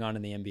things going on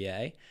in the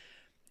NBA.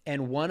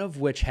 And one of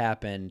which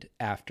happened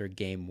after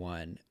game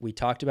one. We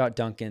talked about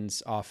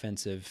Duncan's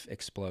offensive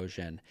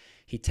explosion.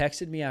 He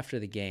texted me after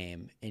the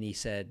game and he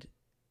said,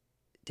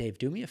 Dave,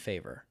 do me a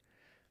favor.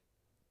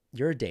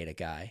 You're a data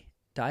guy.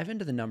 Dive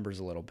into the numbers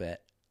a little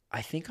bit.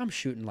 I think I'm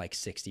shooting like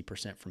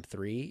 60% from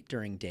three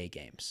during day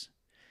games.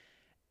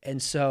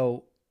 And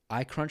so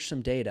I crunched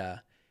some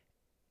data,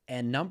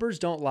 and numbers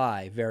don't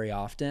lie very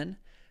often.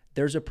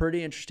 There's a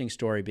pretty interesting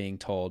story being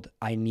told.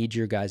 I need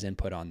your guys'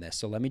 input on this.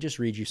 So let me just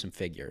read you some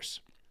figures.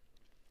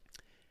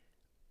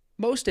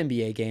 Most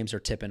NBA games are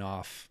tipping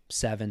off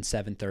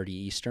 7:30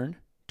 Eastern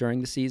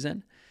during the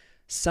season.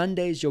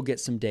 Sundays, you'll get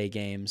some day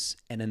games,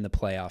 and in the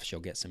playoffs,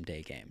 you'll get some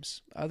day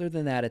games. Other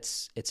than that,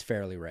 it's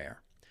fairly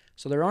rare.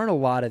 So there aren't a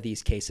lot of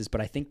these cases, but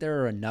I think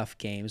there are enough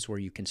games where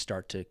you can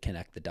start to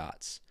connect the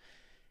dots.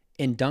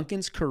 In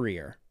Duncan's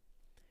career,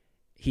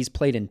 he's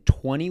played in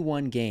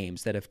 21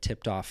 games that have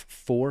tipped off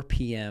 4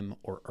 p.m.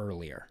 or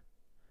earlier.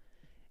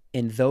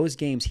 In those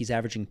games, he's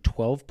averaging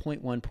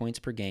 12.1 points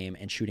per game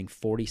and shooting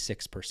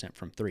 46%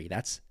 from three.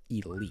 That's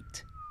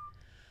elite.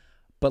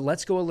 But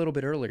let's go a little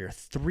bit earlier.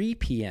 3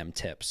 p.m.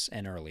 tips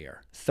and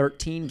earlier.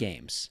 13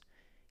 games.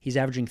 He's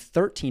averaging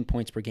 13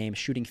 points per game,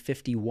 shooting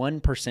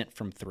 51%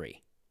 from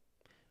three.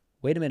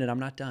 Wait a minute, I'm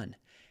not done.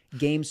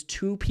 Games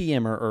 2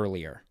 p.m. or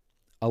earlier.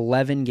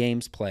 11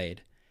 games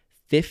played.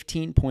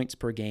 15 points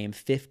per game,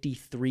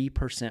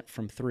 53%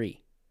 from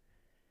three.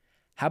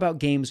 How about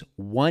games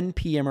 1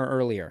 p.m. or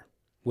earlier?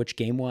 Which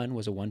game one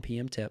was a 1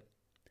 p.m. tip.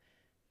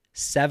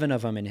 7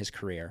 of them in his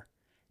career.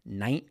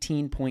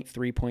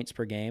 19.3 points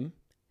per game,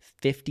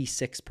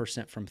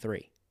 56% from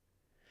three.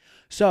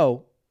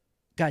 So,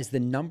 guys, the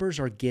numbers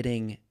are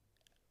getting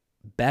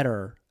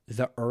better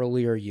the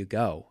earlier you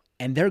go.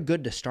 And they're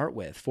good to start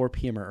with, 4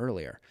 p.m. or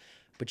earlier.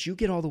 But you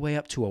get all the way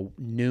up to a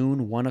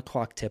noon, 1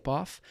 o'clock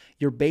tip-off,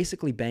 you're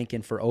basically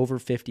banking for over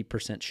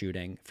 50%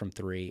 shooting from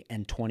three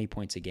and 20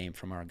 points a game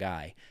from our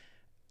guy.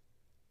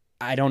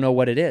 I don't know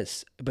what it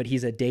is, but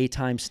he's a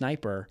daytime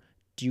sniper.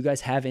 Do you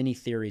guys have any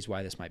theories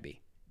why this might be?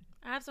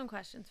 I have some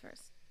questions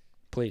first.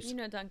 Please. You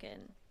know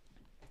Duncan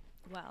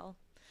well.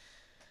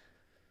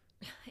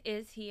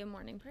 Is he a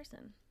morning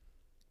person?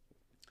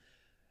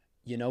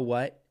 You know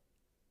what?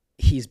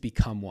 He's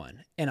become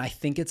one. And I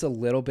think it's a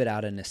little bit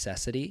out of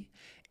necessity.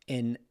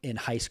 In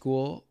high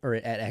school or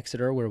at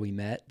Exeter where we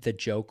met, the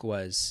joke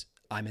was,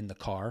 I'm in the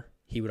car.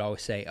 He would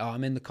always say, oh,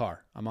 I'm in the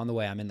car. I'm on the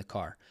way. I'm in the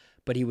car.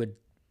 But he would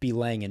be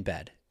laying in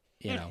bed,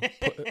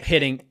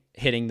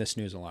 hitting the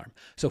snooze alarm.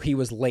 So he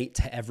was late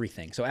to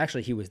everything. So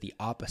actually he was the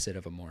opposite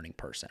of a morning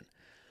person.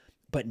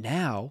 But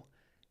now,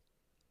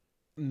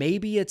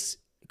 maybe it's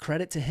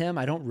credit to him.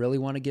 I don't really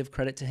want to give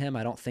credit to him.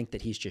 I don't think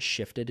that he's just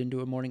shifted into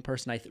a morning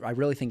person. I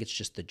really think it's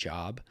just the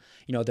job.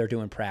 They're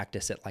doing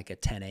practice at like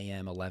at 10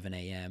 a.m., 11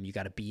 a.m. You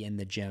got to be in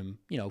the gym,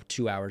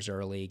 2 hours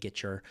early,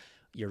 get your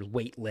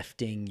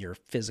weightlifting, your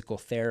physical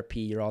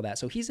therapy, your all that.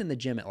 So he's in the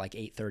gym at like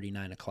 8:30,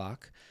 9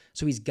 o'clock.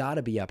 So he's got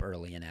to be up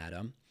early and at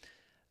 'em.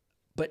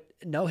 But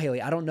no,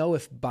 Haley, I don't know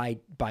if by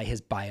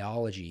his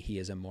biology he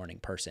is a morning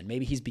person.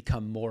 Maybe he's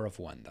become more of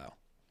one, though.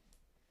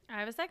 I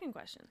have a second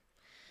question.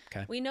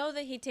 Okay. We know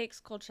that he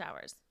takes cold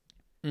showers.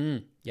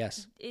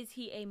 Yes. Is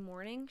he a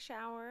morning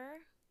shower,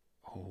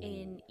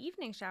 an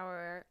evening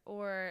shower,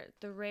 or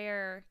the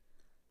rare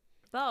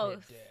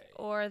both, midday,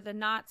 or the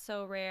not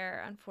so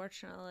rare,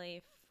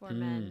 unfortunately, for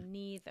men,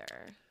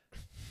 neither?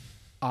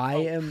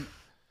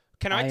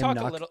 Can I talk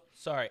a little?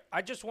 Sorry,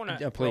 I just want to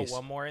throw please.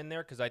 one more in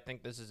there because I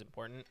think this is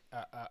important.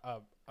 A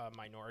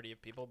minority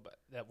of people, but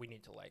that we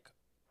need to, like,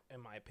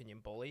 in my opinion,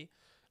 bully.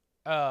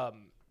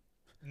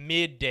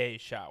 Midday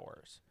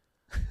showers.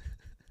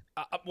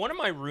 One of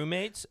my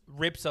roommates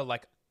rips a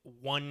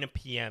 1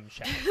 p.m.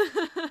 shower.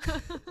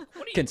 What are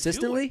you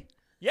Consistently? doing?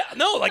 Yeah,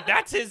 no,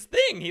 that's his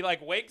thing. He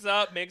wakes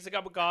up, makes a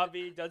cup of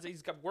coffee,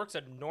 works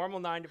a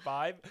normal 9 to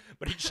 5,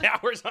 but he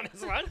showers on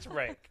his lunch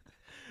break.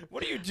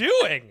 What are you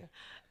doing?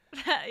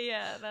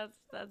 Yeah,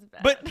 that's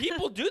bad. But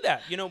people do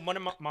that. One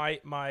of my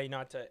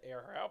not to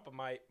air her out, but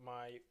my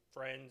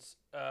friend's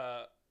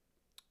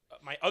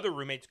my other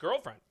roommate's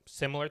girlfriend,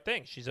 similar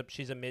thing.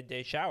 She's a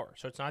midday shower,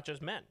 so it's not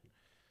just men.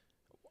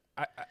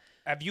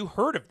 Have you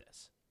heard of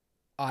this?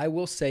 I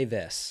will say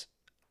this.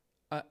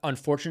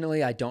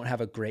 Unfortunately, I don't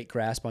have a great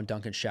grasp on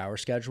Duncan's shower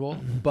schedule,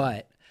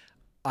 but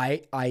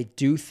I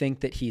do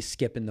think that he's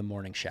skipping the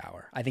morning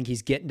shower. I think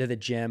he's getting to the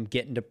gym,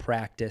 getting to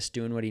practice,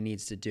 doing what he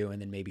needs to do,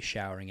 and then maybe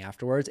showering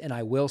afterwards. And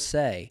I will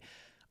say,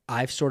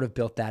 I've sort of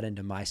built that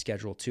into my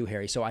schedule too,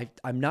 Harry. So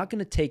I'm not going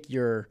to take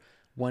your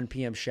 1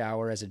 p.m.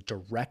 shower as a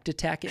direct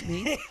attack at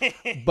me,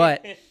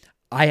 but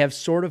I have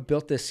sort of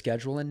built this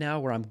schedule in now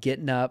where I'm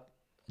getting up.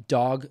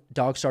 Dog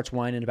starts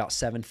whining about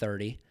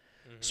 7:30,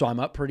 so I'm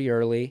up pretty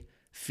early.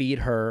 Feed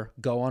her,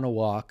 go on a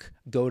walk,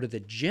 go to the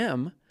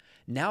gym.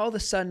 Now all of a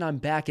sudden I'm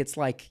back. It's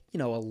like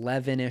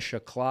 11-ish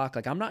o'clock.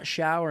 Like I'm not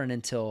showering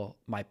until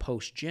my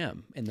post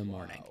gym in the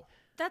morning. Wow.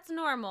 That's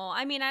normal.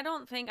 I mean, I'm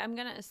going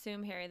to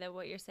assume, Harry, that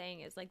what you're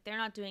saying is like they're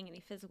not doing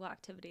any physical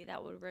activity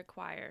that would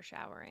require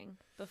showering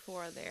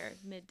before their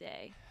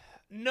midday.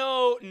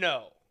 No.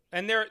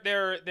 And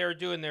they're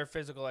doing their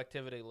physical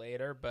activity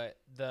later, but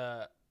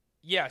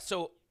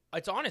so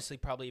it's honestly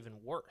probably even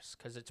worse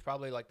because it's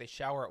probably like they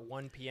shower at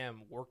 1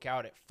 p.m., work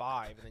out at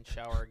 5, and then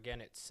shower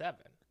again at 7.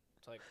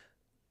 It's like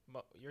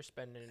you're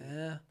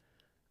spending...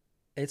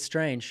 It's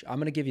strange. I'm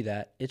going to give you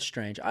that. It's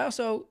strange. I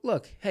also,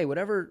 look, hey,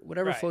 whatever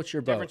Right. floats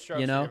your Different boat,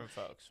 strokes for different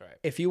folks, right?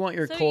 If you want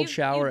your So cold you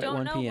shower at don't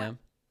 1 know p.m.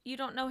 You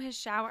don't know his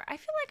shower. I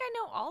feel like I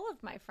know all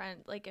of my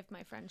friends, like if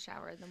my friends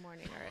shower in the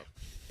morning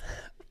or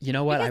You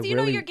know what? because I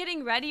really you're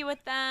getting ready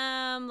with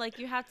them, like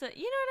you have to,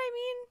 you know what I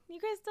mean? You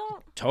guys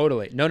don't.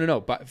 Totally. No.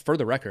 But for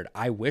the record,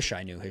 I wish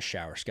I knew his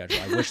shower schedule.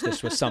 I wish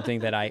this was something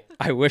that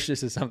I wish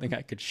this is something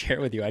I could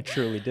share with you. I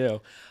truly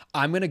do.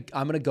 I'm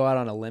gonna go out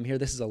on a limb here.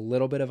 This is a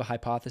little bit of a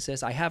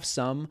hypothesis. I have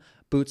some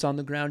boots on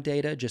the ground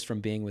data just from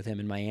being with him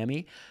in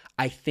Miami.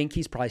 I think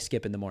he's probably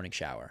skipping the morning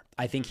shower.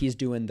 I think he's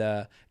doing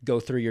the go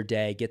through your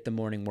day, get the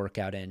morning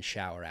workout in,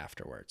 shower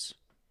afterwards.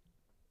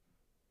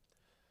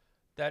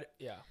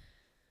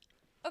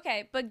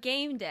 Okay, but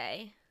game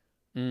day.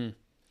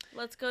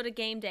 Let's go to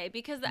game day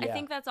because I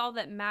think that's all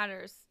that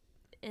matters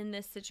in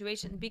this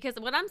situation. Because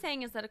what I'm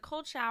saying is that a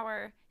cold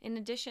shower, in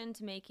addition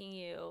to making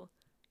you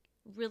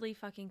really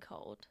fucking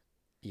cold,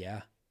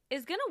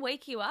 is going to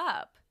wake you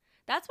up.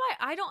 That's why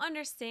I don't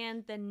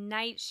understand the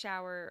night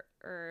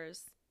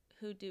showerers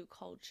who do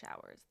cold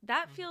showers.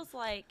 That feels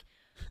like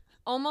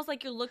almost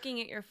like you're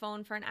looking at your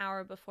phone for an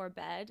hour before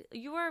bed.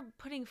 You are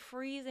putting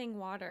freezing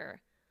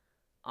water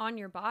on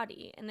your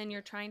body and then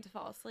you're trying to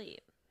fall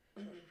asleep.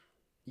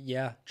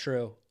 Yeah,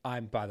 true.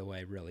 I'm, by the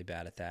way, really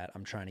bad at that.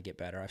 I'm trying to get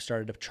better. I've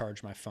started to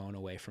charge my phone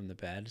away from the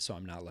bed, so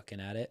I'm not looking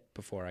at it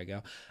before I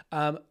go.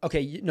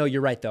 Okay, no,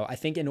 you're right, though. I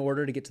think in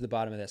order to get to the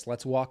bottom of this,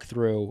 let's walk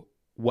through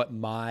what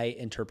my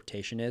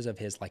interpretation is of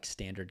his like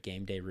standard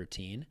game day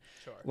routine.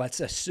 Sure.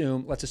 Let's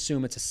assume it's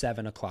a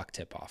 7 o'clock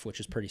tip off, which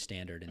is pretty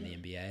standard in the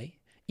NBA.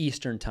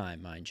 Eastern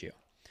time, mind you.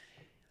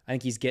 I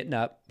think he's getting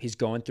up. He's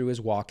going through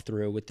his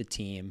walkthrough with the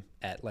team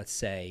at, let's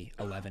say,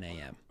 11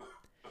 a.m.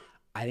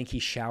 I think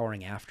he's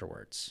showering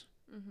afterwards.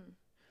 Mm-hmm.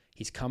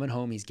 He's coming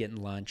home. He's getting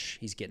lunch.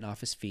 He's getting off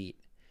his feet.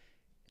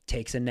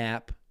 Takes a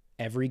nap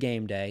every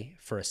game day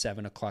for a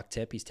 7 o'clock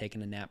tip. He's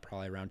taking a nap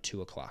probably around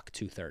 2 o'clock,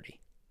 2:30.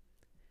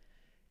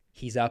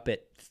 He's up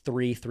at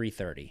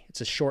 3:30.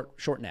 It's a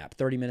short nap,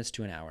 30 minutes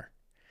to an hour.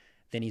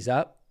 Then he's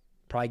up,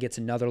 probably gets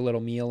another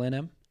little meal in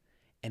him,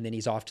 and then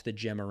he's off to the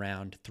gym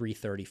around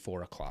 3:30,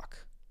 4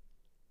 o'clock.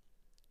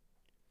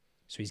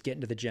 So he's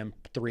getting to the gym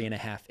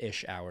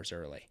 3.5-ish hours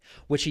early,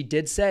 which he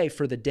did say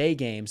for the day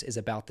games is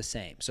about the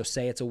same. So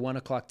say it's a 1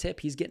 o'clock tip,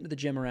 he's getting to the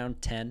gym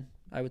around 10,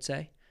 I would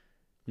say,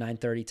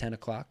 9:30, 10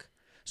 o'clock.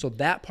 So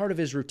that part of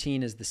his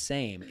routine is the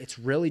same. It's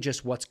really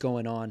just what's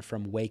going on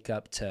from wake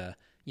up to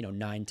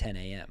 9, 10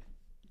 a.m.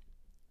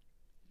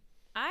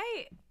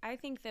 I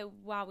think that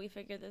while we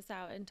figure this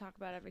out and talk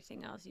about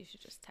everything else, you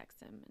should just text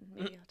him and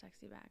maybe he'll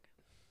text you back.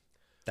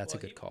 That's a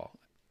good call.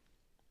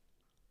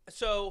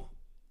 So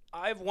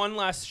I have one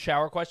last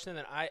shower question,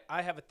 and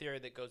I have a theory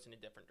that goes in a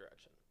different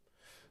direction.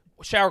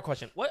 Shower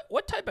question.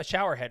 What type of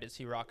shower head is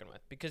he rocking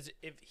with? Because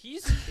if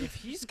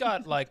he's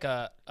got like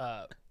a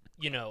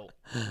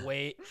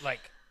weight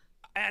like,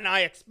 and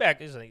I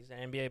expect he's an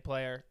NBA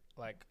player,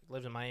 like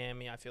lives in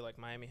Miami. I feel like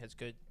Miami has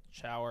good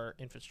shower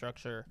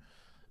infrastructure.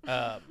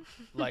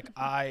 Like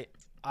I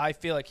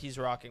feel like he's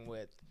rocking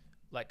with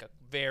like a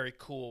very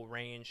cool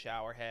rain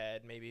shower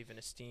head, maybe even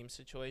a steam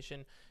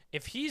situation.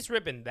 If he's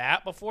ripping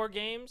that before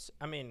games,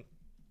 I mean,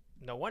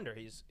 no wonder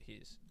he's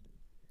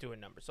doing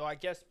numbers. So I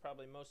guess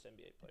probably most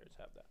NBA players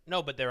have that.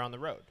 No, but they're on the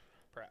road,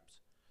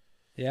 perhaps.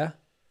 Yeah,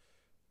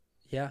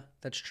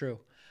 that's true.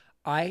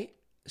 I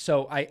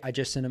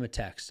just sent him a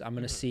text. I'm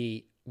going to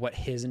see what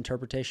his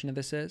interpretation of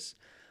this is.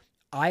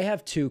 I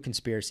have two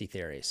conspiracy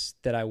theories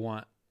that I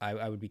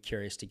would be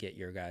curious to get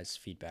your guys'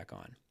 feedback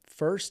on.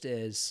 First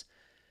is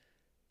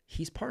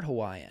he's part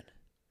Hawaiian.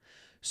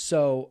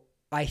 So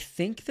I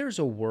think there's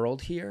a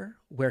world here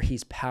where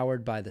he's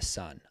powered by the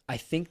sun. I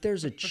think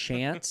there's a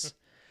chance.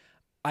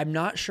 I'm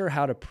not sure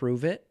how to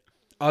prove it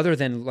other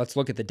than let's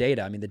look at the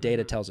data. I mean, the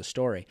data tells a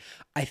story.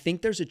 I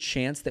think there's a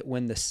chance that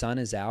when the sun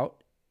is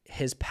out,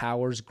 his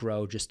powers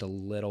grow just a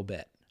little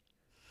bit.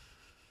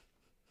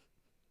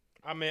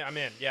 I'm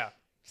in. Yeah.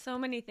 So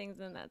many things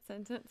in that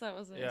sentence I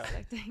wasn't Yeah.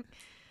 expecting.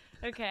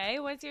 Okay,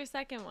 what's your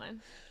second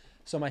one?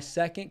 So my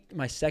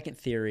second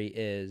theory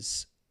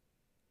is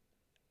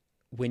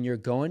when you're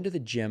going to the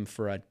gym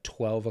for a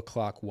 12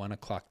 o'clock, 1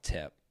 o'clock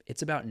tip,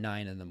 it's about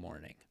 9 in the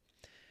morning.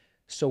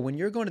 So when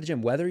you're going to the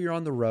gym, whether you're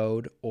on the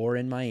road or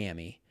in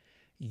Miami,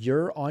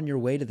 you're on your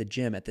way to the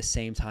gym at the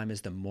same time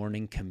as the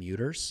morning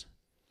commuters.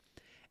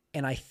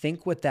 And I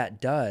think what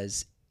that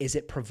does is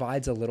it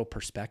provides a little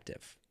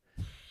perspective.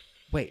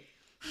 Wait,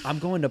 I'm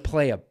going to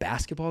play a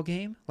basketball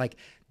game? Like,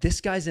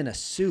 this guy's in a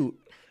suit.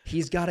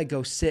 He's got to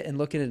go sit and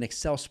look at an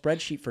Excel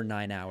spreadsheet for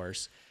 9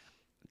 hours.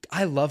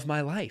 I love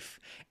my life.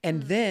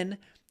 And then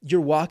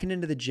you're walking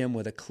into the gym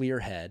with a clear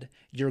head.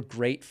 You're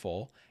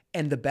grateful.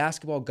 And the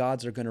basketball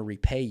gods are going to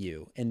repay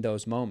you in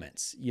those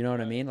moments. You know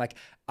what I mean? Like,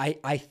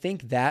 I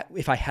think that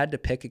if I had to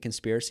pick a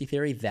conspiracy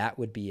theory, that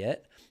would be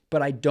it.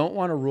 But I don't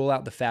want to rule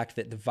out the fact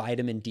that the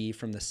vitamin D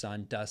from the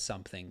sun does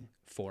something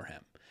for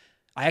him.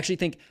 I actually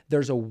think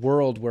there's a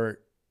world where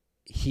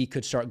he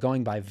could start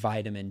going by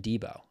Vitamin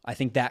Debo. I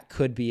think that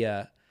could be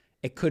a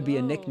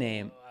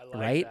nickname, I like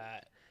right?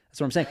 that. That's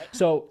what I'm saying.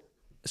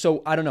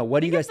 So I don't know.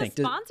 What do you guys think?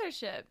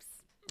 Sponsorships.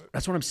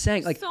 That's what I'm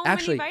saying. Like, So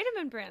actually, many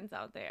vitamin brands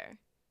out there.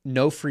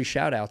 no free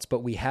shout outs, but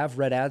we have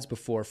read ads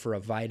before for a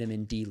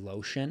vitamin D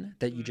lotion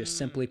that you just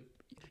simply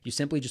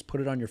just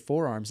put it on your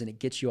forearms and it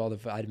gets you all the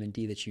vitamin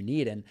D that you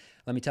need. And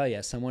let me tell you,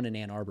 as someone in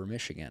Ann Arbor,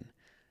 Michigan,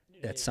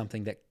 that's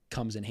something that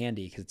comes in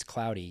handy because it's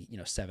cloudy,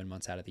 7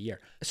 months out of the year.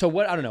 So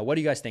I don't know. What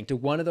do you guys think? Do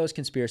one of those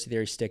conspiracy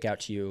theories stick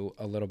out to you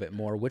a little bit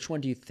more? Which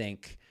one do you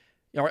think,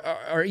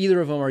 are either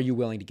of them, are you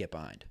willing to get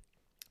behind?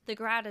 The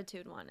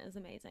gratitude one is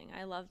amazing.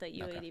 I love that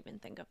you would even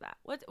think of that.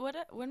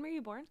 When were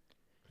you born?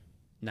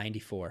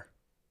 94.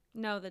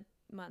 No, the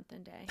month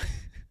and day.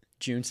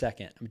 June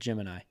 2nd. I'm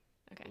Gemini.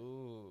 Okay.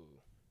 Ooh.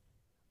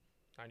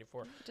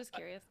 94. Just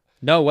curious.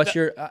 No, what's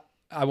your,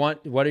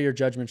 what are your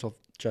judgmental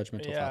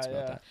thoughts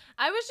about that?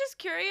 I was just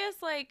curious,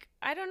 like,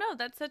 I don't know.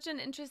 That's such an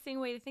interesting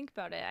way to think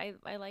about it.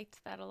 I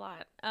liked that a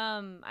lot.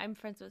 I'm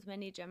friends with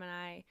many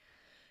Gemini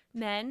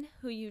men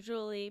who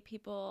usually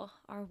people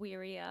are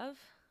weary of.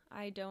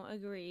 I don't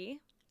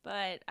agree,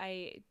 but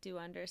I do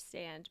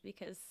understand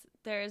because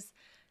there's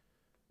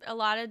a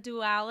lot of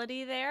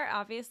duality there.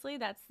 Obviously,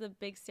 that's the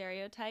big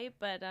stereotype,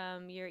 but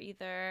you're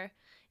either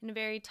in a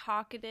very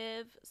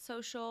talkative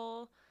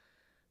social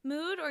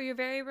mood or you're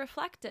very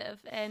reflective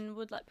and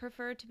would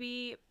prefer to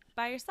be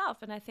by yourself.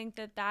 And I think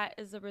that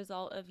is a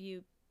result of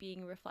you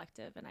being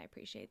reflective, and I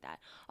appreciate that.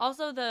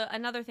 Also,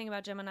 another thing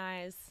about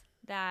Geminis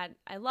that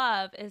I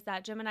love is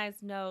that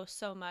Geminis know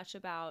so much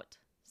about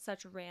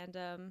such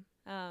random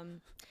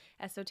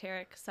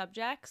esoteric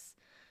subjects.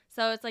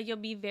 So it's like you'll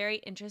be very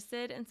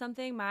interested in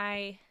something.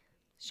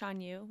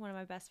 Sean Yu, one of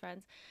my best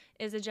friends,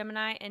 is a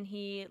Gemini, and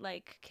he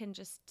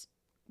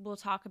will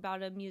talk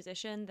about a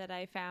musician that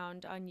I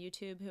found on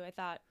YouTube who I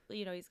thought,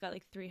 he's got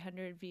like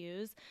 300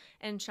 views,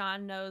 and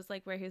Sean knows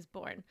like where he was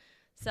born.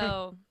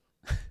 So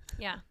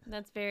yeah,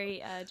 that's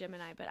very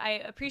Gemini, but I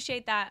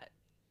appreciate that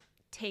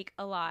take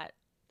a lot,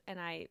 and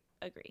I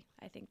agree.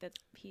 I think that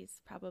he's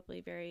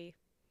probably very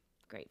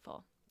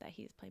grateful that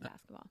he's playing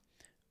basketball.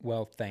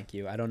 Well, thank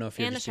you. I don't know if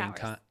you're And just the being showers.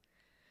 kind.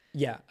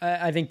 Yeah,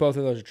 I think both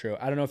of those are true.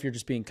 I don't know if you're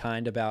just being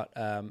kind about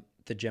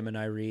the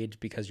Gemini read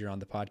because you're on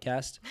the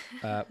podcast.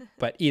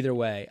 But either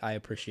way, I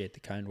appreciate the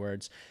kind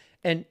words.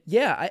 And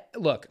yeah,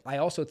 I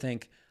also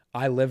think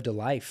I lived a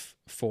life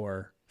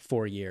for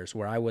 4 years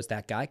where I was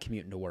that guy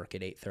commuting to work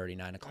at 8:30,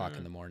 9 o'clock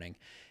in the morning.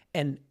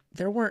 And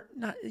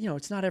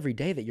it's not every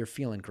day that you're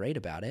feeling great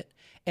about it.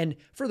 And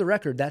for the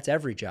record, that's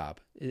every job.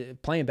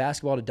 Playing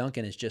basketball to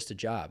Duncan is just a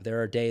job.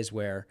 There are days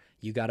where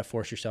you got to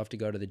force yourself to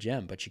go to the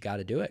gym, but you got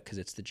to do it because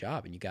it's the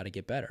job and you got to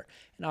get better.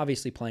 And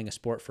obviously playing a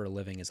sport for a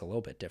living is a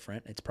little bit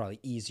different. It's probably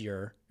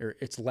easier, or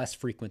it's less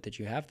frequent that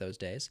you have those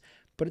days,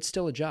 but it's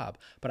still a job.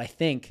 But I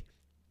think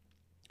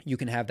you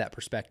can have that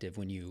perspective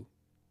when you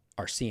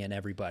are seeing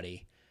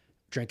everybody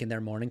drinking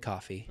their morning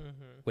coffee,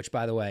 which,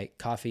 by the way,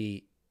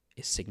 coffee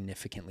is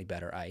significantly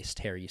better iced.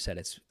 Harry, you said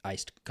it's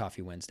iced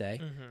coffee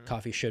Wednesday.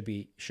 Coffee should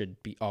be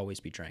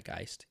always be drank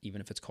iced, even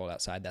if it's cold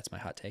outside. That's my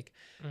hot take.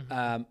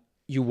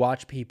 You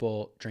watch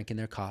people drinking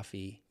their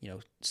coffee,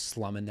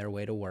 slumming their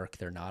way to work.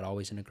 They're not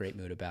always in a great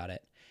mood about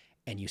it.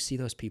 And you see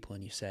those people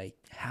and you say,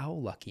 how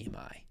lucky am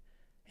I?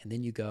 And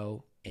then you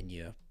go and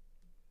you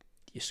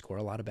score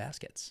a lot of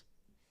baskets.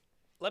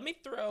 Let me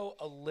throw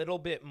a little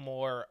bit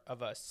more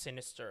of a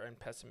sinister and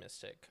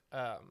pessimistic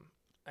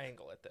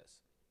angle at this.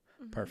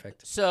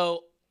 Perfect.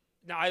 So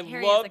now I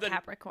Harry love is a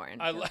Capricorn.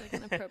 I Feels like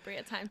an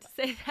appropriate time to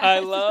say that. I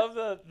love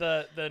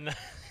the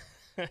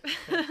all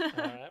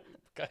right,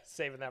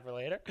 saving that for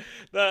later.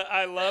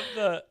 I love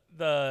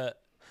the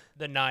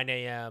 9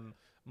 a.m.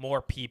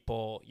 more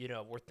people.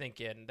 We're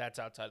thinking that's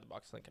outside the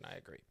box thinking. I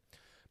agree,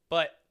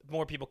 but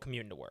more people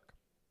commuting to work.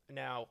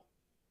 Now,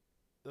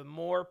 the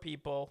more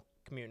people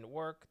commuting to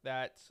work,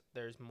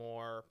 there's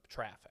more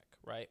traffic,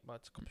 right? Well,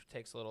 it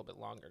takes a little bit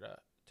longer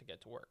to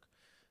get to work.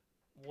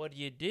 What do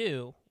you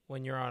do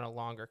when you're on a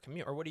longer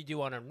commute, or what do you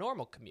do on a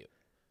normal commute?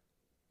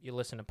 You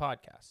listen to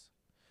podcasts.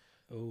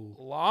 Oh.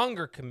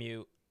 Longer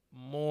commute,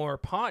 more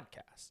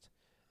podcast.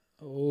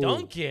 Oh.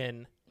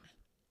 Duncan,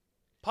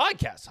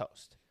 podcast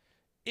host.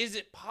 Is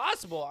it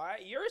possible?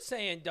 You're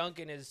saying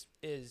Duncan is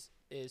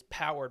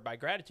powered by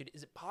gratitude.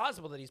 Is it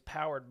possible that he's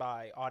powered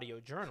by audio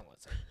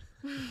journalism?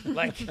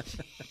 Like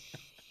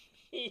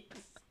he's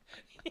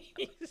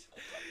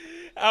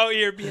out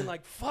here being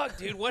like, "Fuck,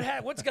 dude,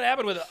 what's gonna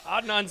happen with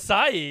Adnan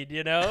Syed?"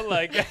 You know,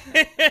 like.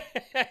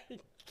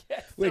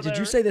 Wait, did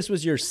you say this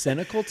was your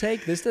cynical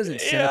take? This doesn't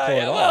cynical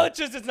at all. Well,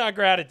 it's not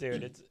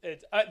gratitude.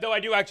 It's though I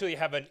do actually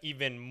have an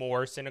even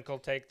more cynical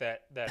take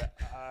that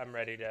I'm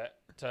ready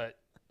to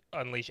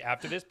unleash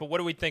after this. But what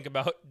do we think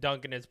about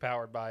Duncan is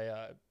powered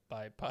by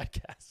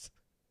podcasts?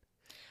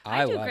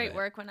 I do great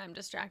work when I'm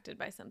distracted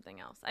by something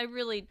else.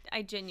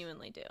 I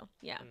genuinely do.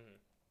 Yeah.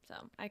 So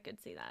I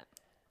could see that.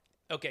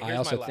 Okay. I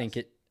also think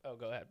it. Oh,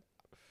 go ahead.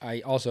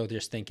 I also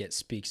just think it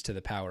speaks to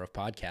the power of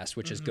podcasts,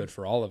 which is good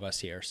for all of us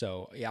here.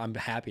 So yeah, I'm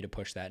happy to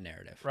push that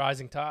narrative.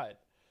 Rising tide.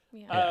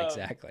 Yeah.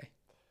 Exactly.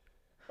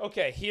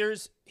 Okay,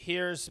 here's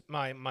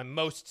my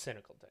most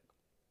cynical take.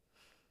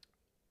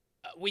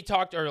 We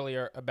talked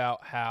earlier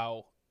about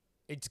how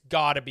it's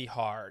got to be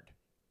hard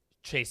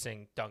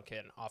chasing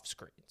Duncan off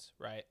screens,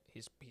 right?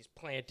 He's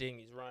planting,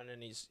 he's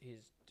running, he's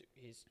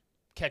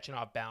catching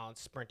off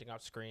balance, sprinting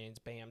off screens,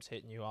 Bam's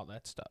hitting you, all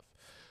that stuff.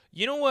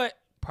 You know what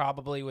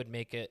probably would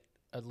make it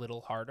a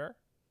little harder?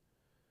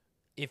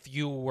 If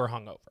you were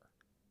hungover.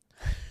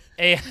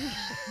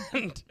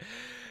 And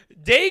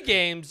day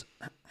games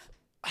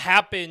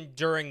happen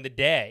during the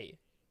day,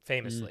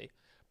 famously.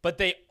 But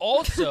they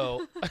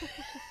also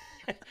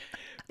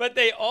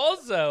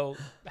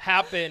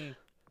happen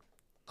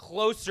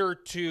closer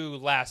to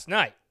last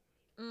night,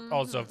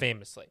 also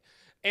famously.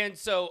 And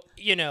so,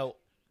 a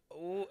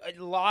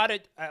lot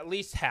of, at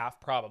least half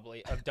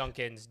probably, of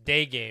Duncan's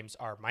day games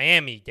are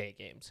Miami day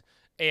games.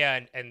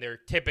 And they're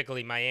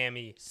typically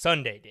Miami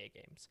Sunday day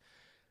games.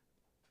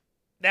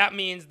 That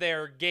means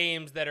they're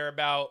games that are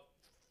about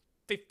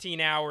 15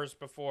 hours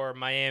before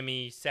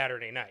Miami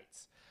Saturday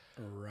nights.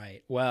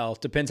 Right. Well,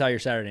 depends how your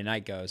Saturday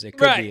night goes. It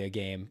could be a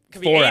game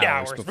could 4 be 8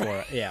 hours hours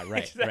before. Yeah,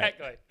 right.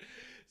 Exactly. Right.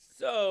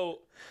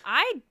 So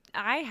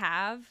I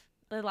have,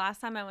 the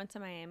last time I went to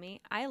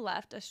Miami, I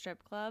left a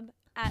strip club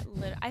at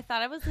I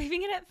thought I was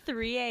leaving it at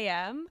 3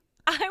 a.m.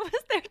 I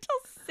was there till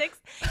 6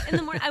 in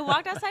the morning. I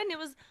walked outside and it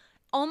was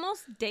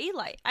almost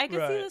daylight. I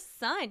could see the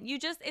sun.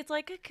 It's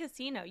like a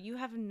casino. You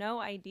have no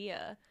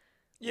idea.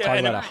 Yeah. Talk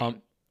about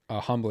a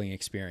humbling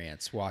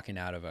experience walking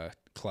out of a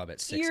club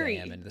at 6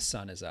 a.m. and the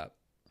sun is up.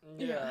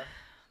 Yeah.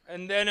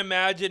 And then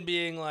imagine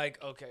being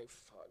like, okay,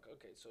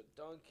 so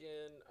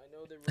Duncan, I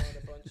know they run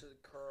a bunch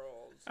of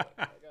curls.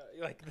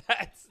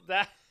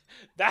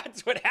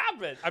 That's what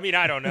happened. I mean,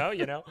 I don't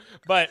know,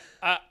 but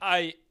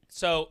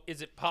so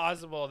is it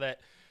possible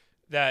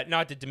that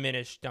not to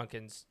diminish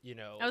Duncan's,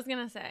 I was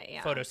gonna say,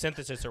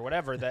 photosynthesis or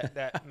whatever,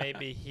 that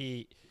maybe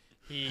he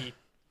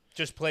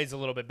just plays a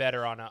little bit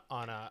better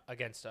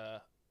against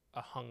a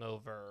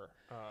hungover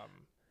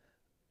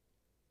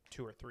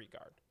 2 or 3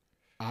 guard.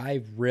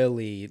 I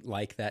really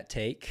like that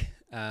take.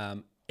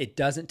 It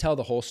doesn't tell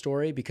the whole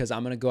story because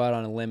I'm going to go out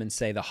on a limb and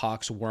say the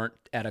Hawks weren't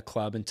at a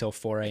club until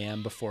 4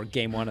 a.m. before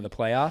game 1 of the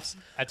playoffs.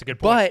 That's a good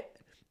point.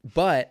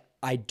 But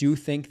I do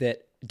think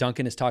that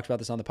Duncan has talked about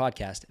this on the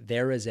podcast.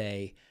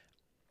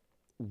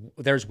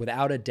 There's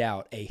without a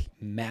doubt a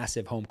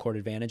massive home court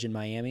advantage in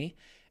Miami.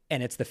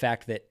 And it's the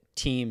fact that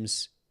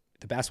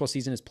the basketball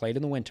season is played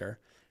in the winter.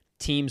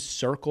 Teams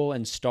circle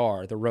and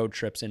star the road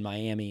trips in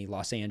Miami,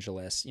 Los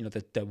Angeles,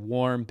 the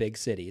warm big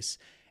cities.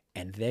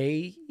 And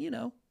they,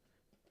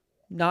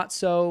 not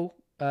so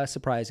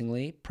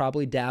surprisingly,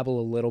 probably dabble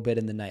a little bit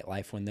in the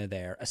nightlife when they're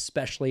there,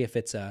 especially if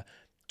it's a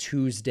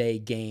Tuesday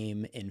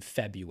game in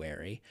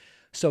February.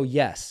 So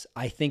yes,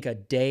 I think a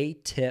day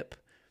tip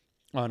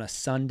on a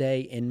Sunday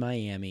in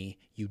Miami,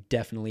 you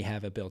definitely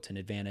have a built-in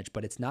advantage,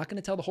 but it's not going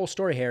to tell the whole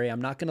story, Harry.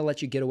 I'm not going to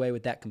let you get away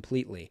with that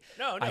completely.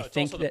 No, it's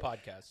also the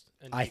podcast.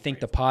 I think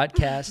the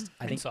podcast,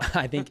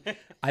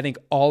 I think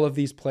all of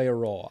these play a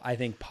role. I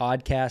think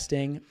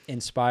podcasting,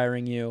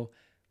 inspiring you,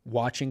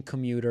 watching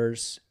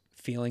commuters,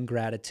 feeling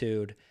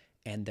gratitude,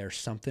 and there's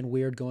something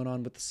weird going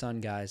on with the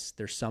sun, guys.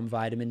 There's some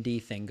vitamin D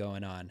thing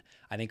going on.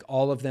 I think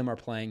all of them are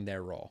playing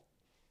their role.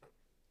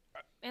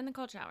 And the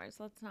cold showers.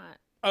 Let's not.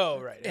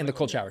 Oh, right. And the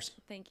cold showers.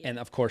 Thank you. And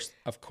of course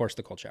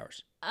the cold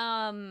showers.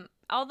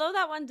 Although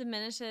that one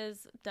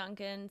diminishes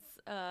Duncan's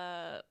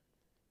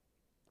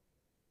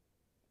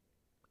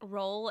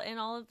role in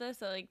all of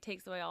this, it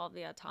takes away all of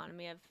the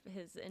autonomy of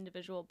his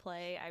individual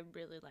play. I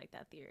really like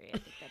that theory. I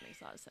think that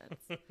makes a lot of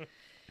sense.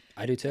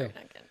 I do too.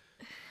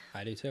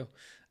 I do too.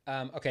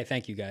 Okay,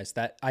 thank you guys.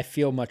 That I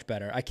feel much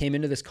better. I came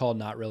into this call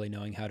not really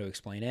knowing how to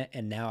explain it,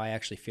 and now I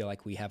actually feel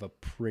like we have a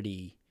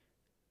pretty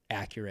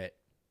accurate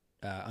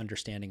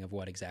understanding of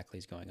what exactly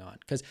is going on.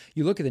 Because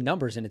you look at the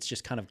numbers and it's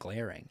just kind of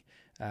glaring.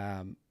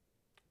 And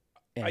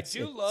I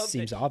do love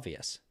seems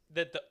obvious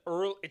that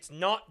it's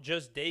not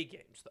just day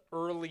games. The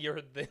earlier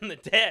in the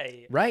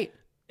day, right?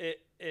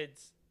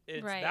 It's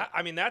right. that.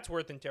 I mean, that's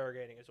worth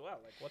interrogating as well.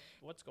 Like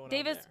what's going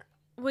Davis, on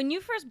there? When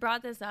you first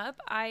brought this up,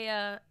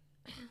 my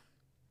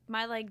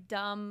like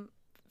dumb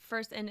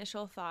first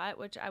initial thought,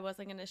 which I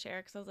wasn't going to share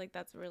because I was like,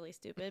 that's really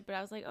stupid. But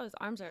I was like, oh, his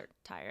arms are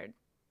tired.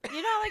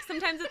 You know, like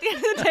sometimes at the end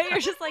of the day, you're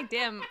just like,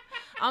 damn,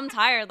 I'm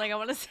tired. Like I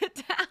want to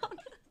sit down.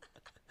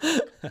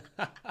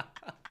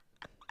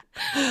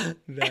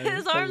 And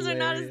his arms are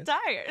not as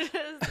tired.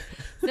 It's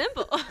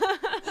simple.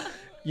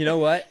 You know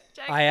what?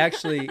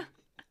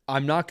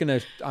 I'm not gonna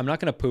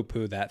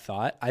poo-poo that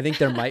thought. I think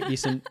there might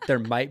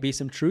be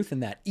some truth in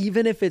that,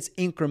 even if it's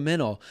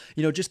incremental.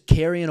 You know, just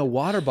carrying a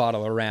water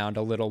bottle around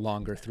a little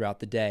longer throughout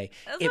the day,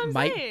 it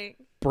might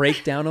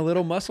break down a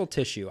little muscle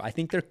tissue. I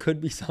think there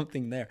could be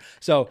something there.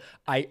 So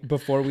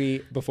before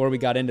we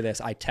got into this,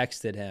 I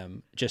texted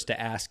him just to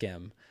ask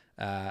him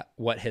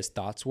what his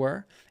thoughts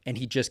were, and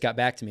he just got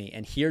back to me.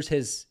 And here's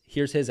his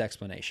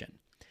explanation.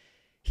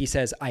 He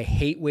says, "I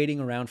hate waiting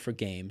around for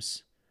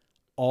games.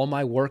 All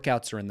my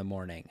workouts are in the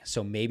morning,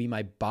 so maybe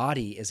my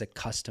body is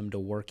accustomed to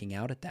working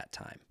out at that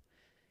time.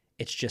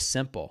 It's just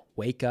simple.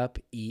 Wake up,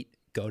 eat,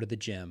 go to the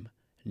gym.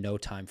 No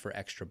time for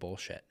extra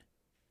bullshit."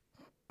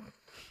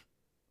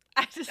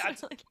 I just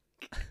like,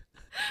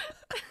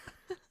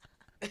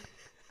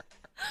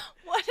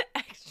 what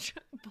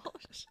extra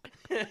bullshit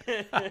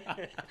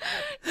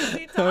is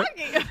he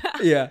talking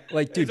about? Yeah,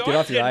 like, dude, get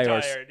off your high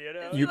horse. Tired, you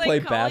know? You like play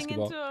calling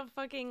basketball. into a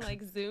fucking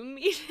like Zoom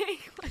meeting.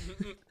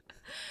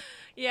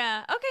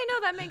 Yeah. Okay.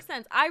 No, that makes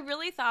sense. I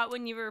really thought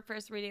when you were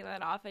first reading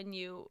that off,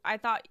 I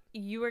thought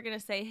you were gonna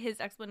say his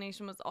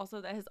explanation was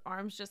also that his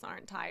arms just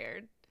aren't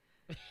tired.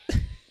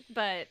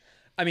 But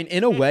I mean,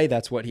 in a way,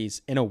 that's what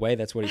he's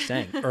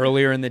saying.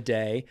 Earlier in the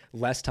day,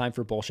 less time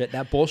for bullshit.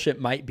 That bullshit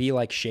might be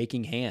like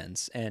shaking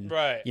hands and,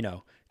 right, you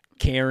know,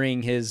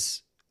 carrying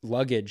his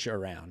luggage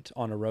around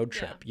on a road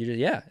trip.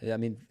 Yeah. I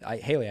mean,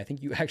 Haley, I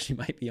think you actually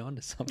might be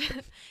onto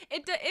something.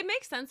 It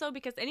makes sense though,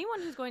 because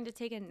anyone who's going to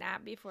take a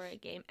nap before a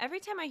game, every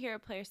time I hear a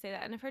player say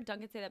that, and I've heard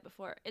Duncan say that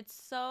before, it's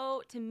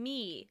so, to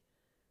me,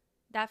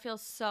 that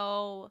feels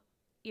so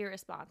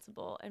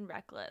irresponsible and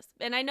reckless.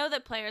 And I know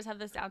that players have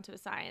this down to a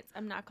science.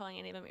 I'm not calling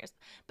any of them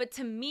irresponsible. But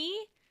to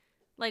me,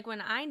 like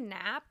when I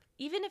nap,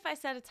 even if I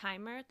set a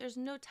timer, there's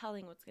no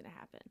telling what's going to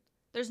happen.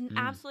 There's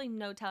absolutely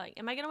no telling.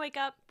 Am I going to wake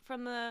up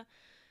from the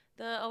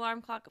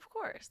alarm clock? Of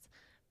course.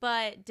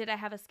 But did I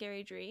have a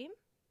scary dream?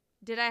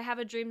 Did I have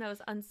a dream that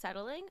was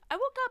unsettling? I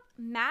woke up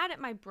mad at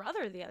my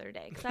brother the other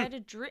day because I had a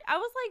dream. I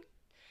was like,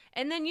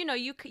 and then, you know,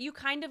 you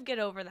kind of get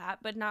over that,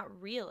 but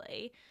not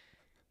really.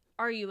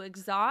 Are you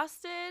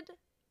exhausted?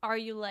 Are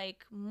you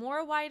like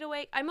more wide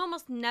awake? I'm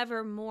almost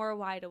never more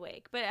wide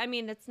awake, but I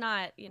mean, it's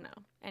not, you know,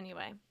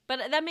 anyway.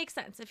 But that makes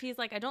sense. If he's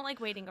like, I don't like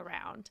waiting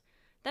around,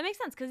 that makes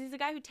sense because he's a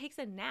guy who takes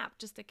a nap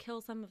just to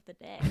kill some of the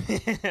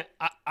day.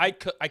 I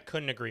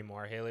couldn't agree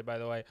more, Haley, by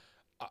the way.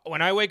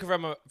 When I wake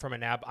up from a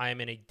nap, I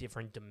am in a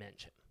different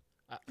dimension.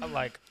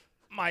 Like,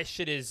 my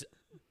shit is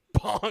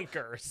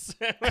bonkers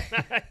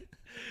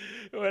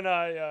when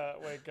I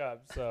wake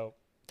up, so...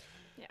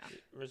 Yeah.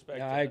 Respect.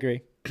 Yeah, I agree.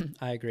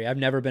 I agree. I've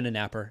never been a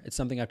napper. It's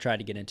something I've tried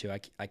to get into.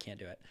 I can't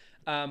do it.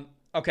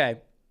 Okay.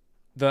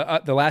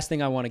 The last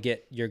thing I want to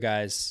get your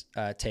guys'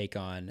 take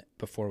on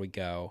before we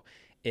go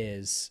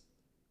is,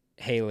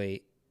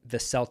 Haley, the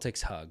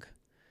Celtics hug.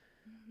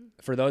 Mm-hmm.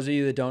 For those of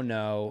you that don't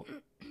know,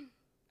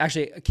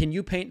 actually, can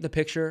you paint the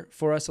picture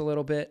for us a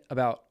little bit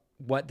about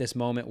what this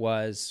moment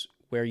was,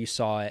 where you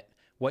saw it,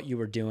 what you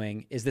were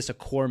doing? Is this a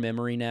core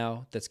memory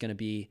now that's going to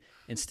be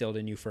instilled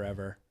in you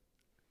forever?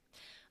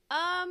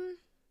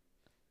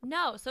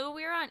 No. So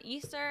we were on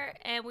Easter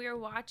and we were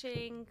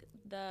watching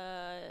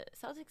the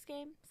Celtics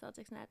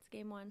Nets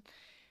game 1.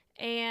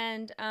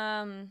 And,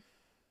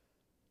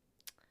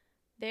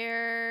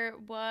 there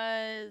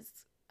was,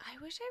 I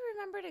wish I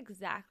remembered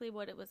exactly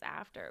what it was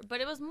after,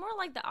 but it was more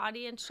like the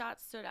audience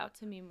shots stood out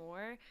to me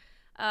more.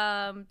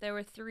 There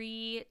were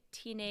 3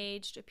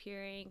 teenaged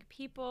appearing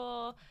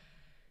people,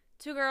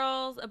 2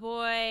 girls, a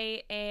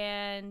boy,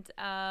 and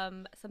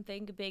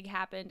something big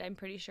happened. I'm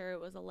pretty sure it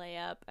was a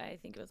layup. I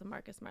think it was a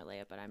Marcus Smart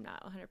layup, but I'm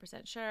not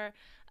 100% sure.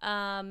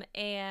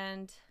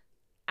 And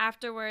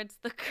afterwards,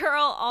 the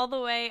girl all the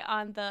way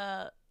on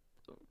the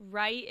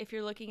right, if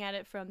you're looking at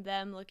it from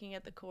them looking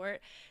at the court,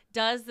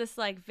 does this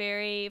like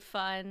very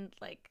fun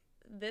like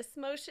this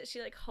motion. She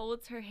like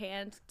holds her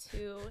hand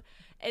to,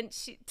 and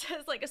she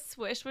does like a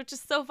swish, which is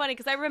so funny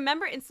because I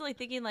remember instantly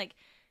thinking like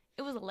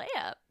it was a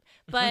layup.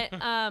 But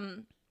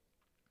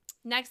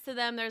next to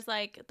them, there's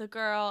like the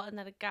girl and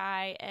then a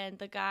guy, and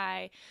the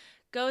guy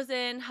goes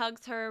in,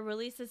 hugs her,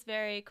 releases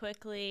very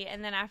quickly,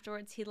 and then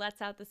afterwards he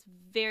lets out this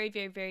very,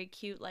 very, very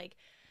cute like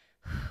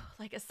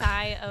a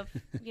sigh of,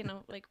 you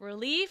know, like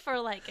relief or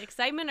like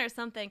excitement or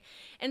something.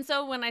 And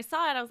so when I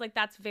saw it, I was like,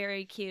 that's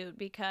very cute,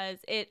 because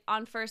it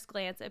on first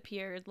glance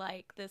appeared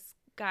like this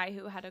guy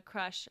who had a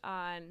crush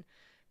on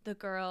the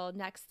girl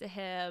next to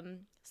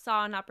him,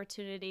 saw an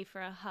opportunity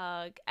for a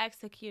hug,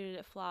 executed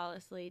it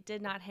flawlessly,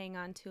 did not hang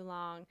on too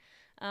long.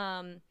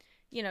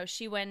 You know,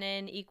 she went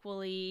in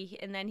equally,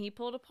 and then he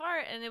pulled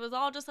apart, and it was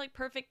all just like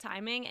perfect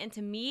timing. And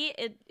to me,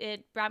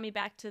 it brought me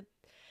back to,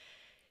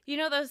 You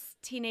know those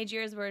teenage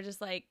years where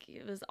just like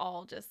it was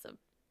all just a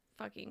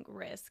fucking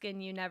risk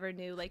and you never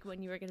knew like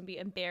when you were going to be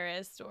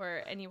embarrassed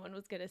or anyone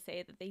was going to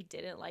say that they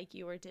didn't like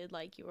you or did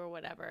like you or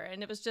whatever.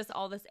 And it was just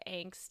all this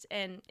angst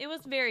and it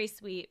was very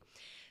sweet.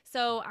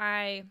 So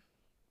I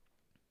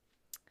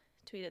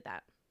tweeted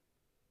that.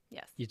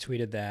 Yes. You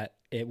tweeted that.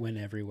 It went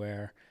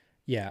everywhere.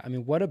 Yeah. I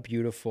mean, what a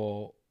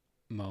beautiful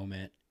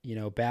moment. You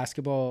know,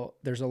 basketball,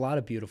 there's a lot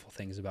of beautiful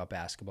things about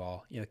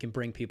basketball. You know, it can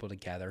bring people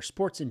together,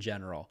 sports in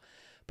general.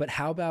 But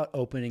how about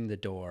opening the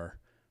door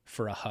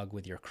for a hug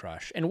with your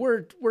crush? And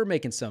we're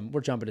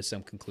jumping to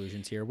some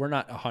conclusions here. We're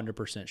not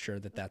 100% sure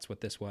that that's what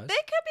this was. They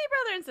could be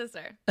brother and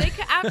sister. They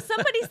could,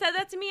 somebody said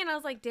that to me, and I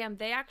was like, damn,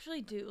 they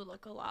actually do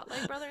look a lot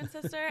like brother and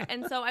sister.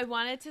 And so I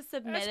wanted to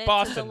submit it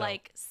Boston, to the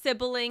like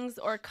siblings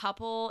or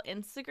couple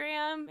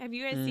Instagram. Have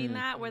you guys seen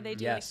that where they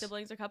do like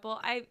siblings or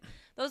couple?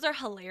 Those are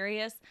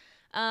hilarious.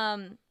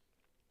 Either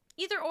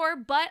or,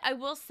 but I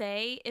will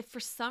say if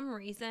for some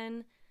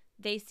reason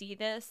they see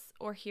this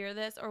or hear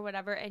this or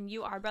whatever and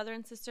you are brother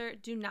and sister,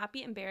 do not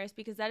be embarrassed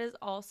because that is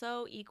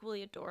also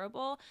equally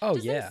adorable. Oh,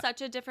 just yeah. in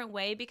such a different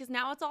way because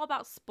now it's all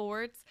about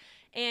sports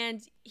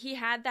and he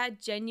had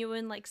that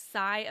genuine like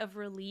sigh of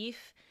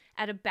relief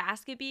at a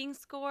basket being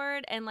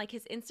scored and like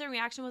his instant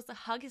reaction was to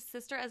hug his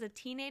sister as a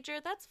teenager.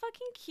 That's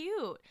fucking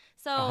cute.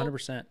 So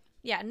 100%.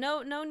 Yeah,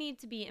 no need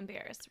to be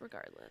embarrassed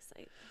regardless,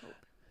 I hope.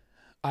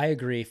 I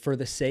agree. For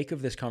the sake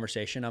of this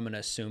conversation, I'm going to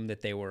assume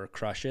that they were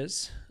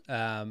crushes.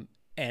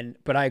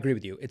 But I agree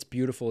with you. It's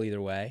beautiful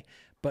either way.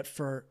 But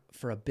for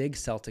a big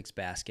Celtics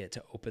basket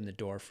to open the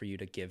door for you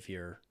to give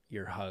your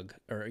hug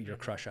or your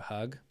crush a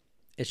hug,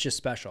 it's just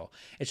special.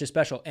 It's just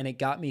special. And it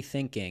got me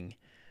thinking,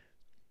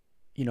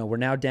 you know, we're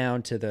now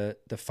down to the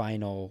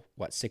final,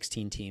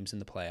 16 teams in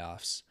the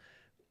playoffs.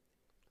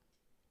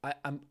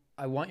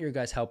 I want your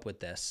guys' help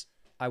with this.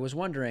 I was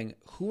wondering,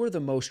 who are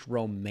the most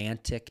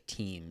romantic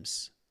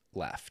teams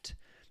left?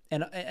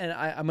 And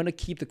I'm going to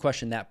keep the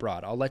question that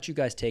broad. I'll let you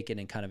guys take it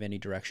in kind of any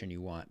direction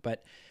you want.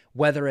 But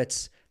whether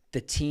it's the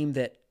team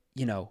that,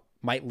 you know,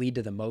 might lead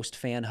to the most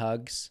fan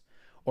hugs,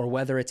 or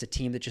whether it's a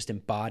team that just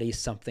embodies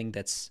something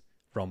that's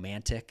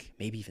romantic,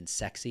 maybe even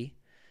sexy.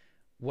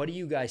 What do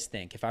you guys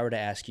think if I were to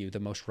ask you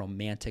the most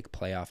romantic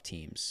playoff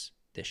teams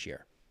this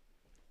year?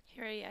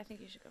 Harry, I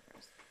think you should go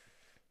first.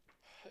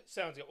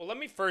 Sounds good. Well, let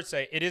me first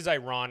say it is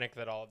ironic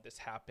that all of this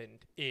happened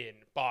in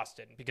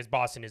Boston because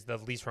Boston is the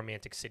least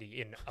romantic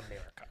city in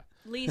America.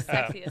 Least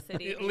sexiest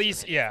city.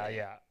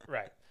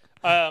 Right.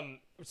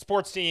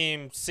 Sports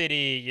team,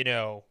 city, you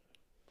know,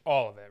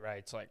 all of it, right?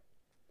 It's like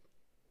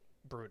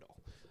brutal.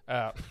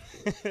 Sorry.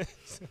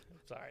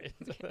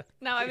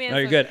 No, I mean, no,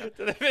 you're good.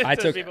 I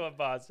took people in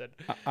Boston.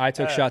 I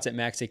took shots at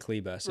Maxi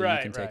Kleba, so you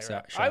can take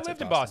shots. I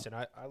lived in Boston.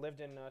 I lived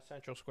in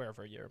Central Square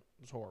for a year. It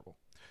was horrible.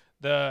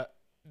 But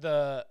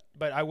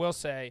I will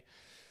say,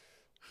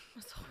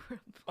 that's horrible.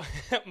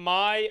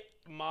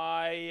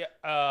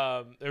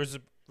 there was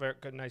a very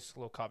good, nice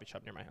little coffee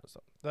shop near my house.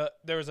 Though.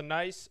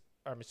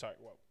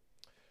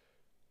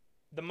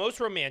 The most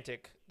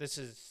romantic. This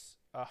is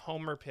a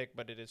homer pick,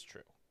 but it is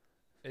true.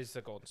 Is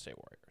the Golden State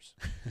Warriors.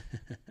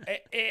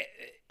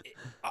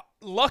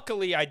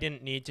 Luckily, I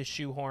didn't need to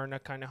shoehorn a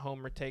kind of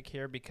homer take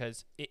here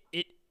because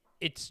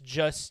it's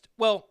just,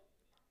 well,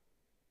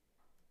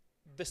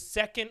 the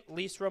second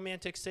least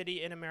romantic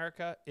city in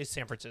America is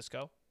San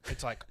Francisco.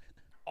 It's like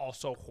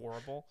also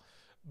horrible,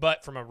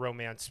 but from a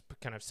romance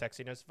kind of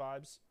sexiness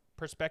vibes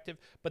perspective.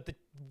 But the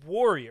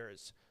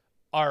Warriors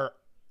are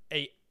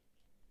a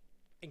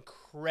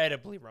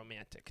incredibly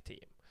romantic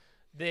team.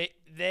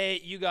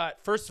 You got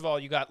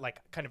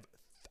like kind of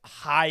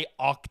high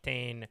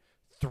octane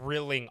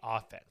thrilling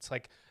offense.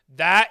 Like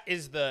that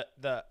is the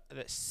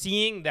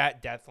seeing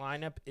that death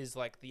lineup is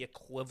like the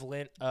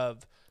equivalent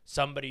of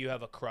somebody you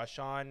have a crush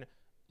on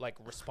like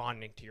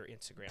responding to your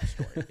Instagram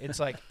story.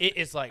 It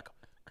is like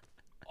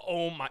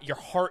oh my, your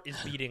heart is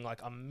beating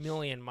like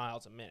 1,000,000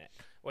 miles a minute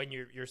when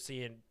you're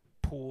seeing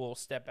Poole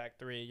step back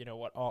three, you know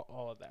what,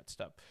 all of that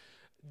stuff.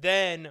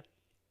 Then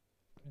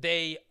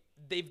they've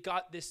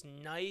got this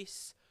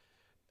nice,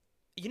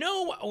 you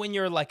know, when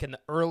you're like in the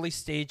early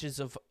stages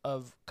of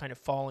kind of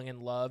falling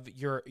in love,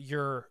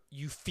 you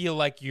feel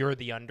like you're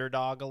the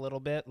underdog a little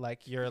bit.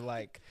 Like you're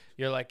like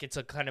it's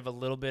a kind of a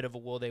little bit of a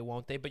will they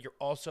won't they, but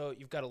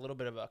you've got a little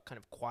bit of a kind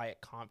of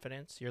quiet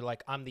confidence. You're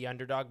like, I'm the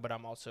underdog, but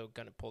I'm also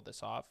gonna pull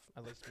this off.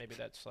 At least maybe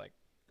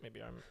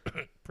I'm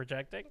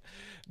projecting,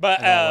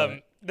 but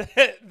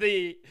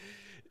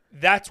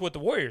that's what the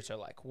Warriors are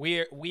like.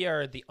 We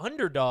are the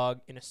underdog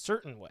in a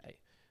certain way.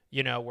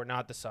 You know, we're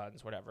not the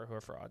Suns, whatever, who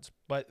are frauds,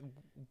 but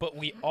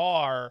we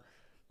are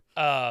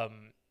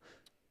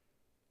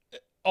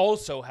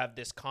also have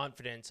this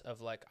confidence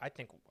of like I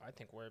think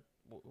we're,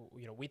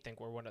 you know, we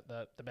think we're one of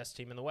the best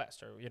team in the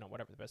West, or you know,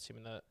 whatever, the best team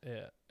in the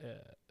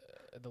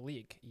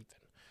league even.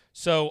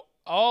 So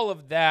all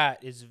of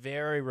that is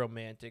very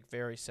romantic,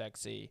 very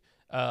sexy,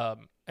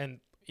 and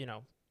you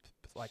know,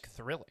 like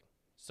thrilling.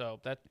 So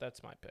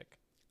that's my pick.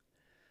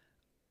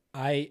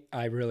 I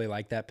really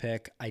like that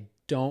pick. I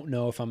don't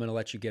know if I'm going to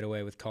let you get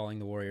away with calling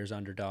the Warriors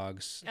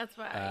underdogs. That's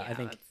why I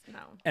think no.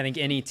 I think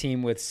any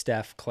team with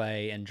Steph,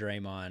 Clay, and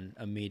Draymond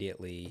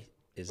immediately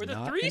is We're the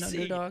not 3 an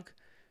seed. underdog.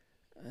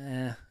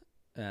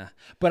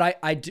 But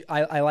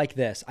I like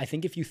this. I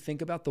think if you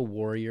think about the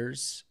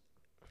Warriors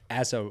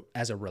as a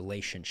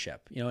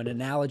relationship, an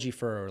analogy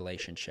for a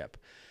relationship,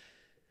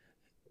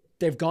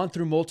 they've gone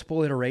through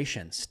multiple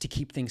iterations to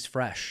keep things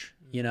fresh.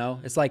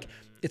 It's like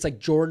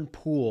Jordan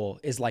Poole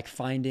is like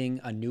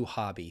finding a new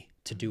hobby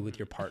to do with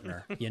your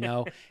partner,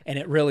 and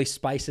it really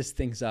spices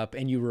things up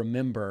and you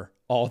remember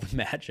all the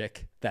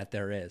magic that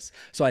there is.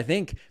 So I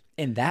think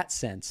in that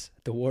sense,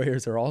 the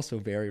Warriors are also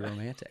very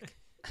romantic.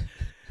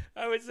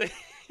 I would say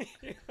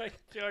like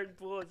Jordan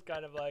Poole is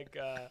kind of like,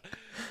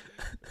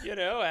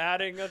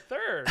 adding a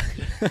third.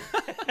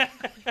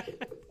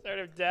 Sort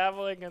of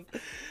dabbling in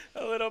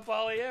a little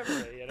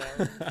polyamory,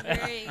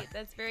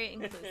 That's very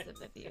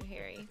inclusive of you,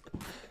 Harry.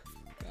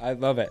 I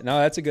love it. No,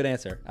 that's a good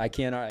answer. I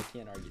can't argue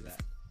that.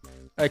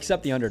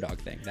 Except the underdog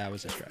thing. That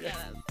was a stretch. Yeah,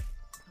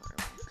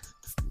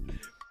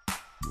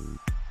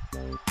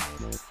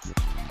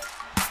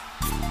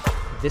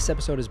 This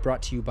episode is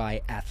brought to you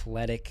by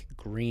Athletic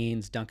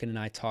Greens. Duncan and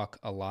I talk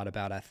a lot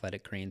about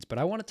Athletic Greens, but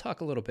I want to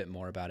talk a little bit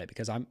more about it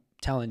because I'm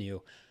telling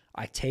you,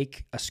 I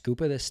take a scoop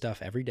of this stuff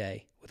every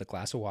day with a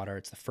glass of water.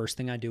 It's the first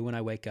thing I do when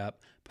I wake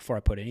up before I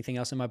put anything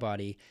else in my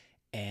body,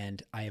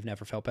 and I have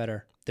never felt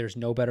better. There's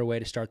no better way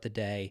to start the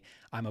day.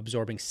 I'm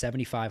absorbing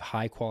 75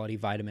 high-quality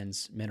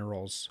vitamins,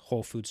 minerals,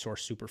 whole food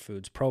source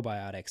superfoods,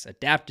 probiotics,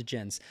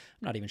 adaptogens.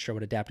 I'm not even sure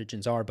what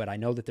adaptogens are, but I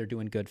know that they're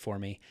doing good for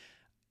me.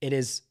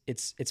 It's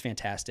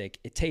fantastic.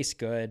 It tastes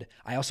good.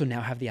 I also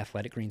now have the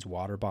Athletic Greens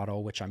water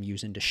bottle, which I'm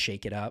using to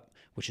shake it up,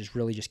 which is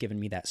really just giving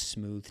me that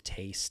smooth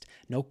taste.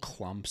 No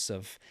clumps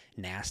of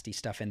nasty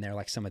stuff in there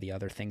like some of the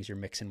other things you're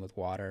mixing with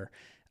water.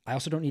 I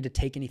also don't need to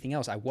take anything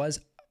else. I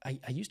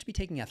used to be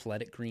taking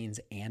Athletic Greens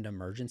and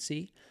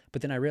Emergency,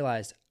 but then I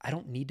realized I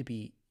don't need to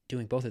be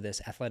doing both of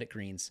this. Athletic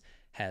Greens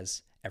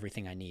has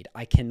everything I need.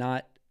 I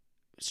cannot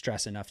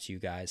stress enough to you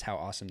guys how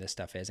awesome this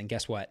stuff is. And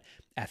guess what?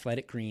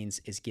 Athletic Greens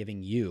is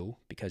giving you,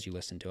 because you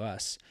listen to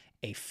us,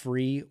 a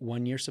free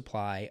 1-year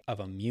supply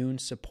of immune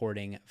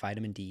supporting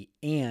vitamin D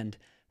and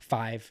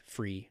 5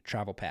 free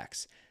travel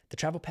packs. The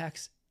travel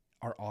packs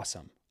are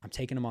awesome. I'm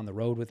taking them on the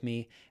road with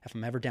me. If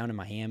I'm ever down in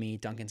Miami,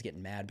 Duncan's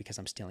getting mad because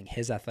I'm stealing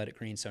his Athletic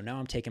Greens. So now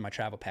I'm taking my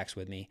travel packs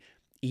with me.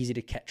 Easy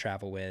to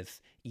travel with,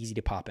 easy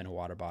to pop in a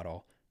water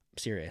bottle. I'm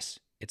serious.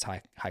 It's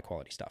high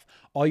quality stuff.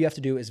 All you have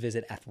to do is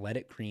visit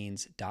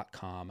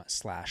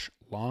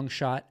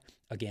athleticgreens.com/longshot.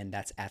 Again,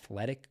 that's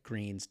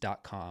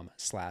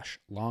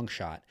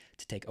athleticgreens.com/longshot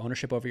to take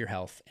ownership over your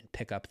health and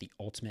pick up the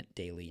ultimate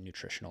daily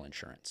nutritional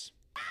insurance.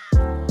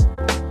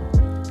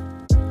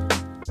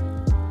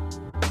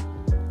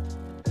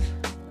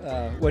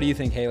 What do you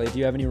think, Haley? Do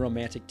you have any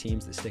romantic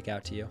teams that stick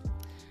out to you?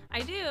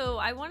 I do.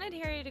 I wanted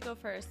Harry to go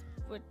first,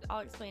 which I'll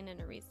explain in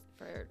a minute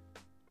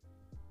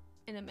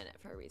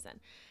for a reason.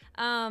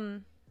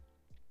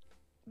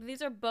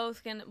 These are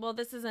both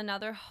this is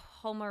another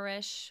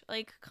Homerish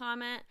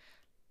comment.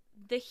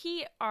 The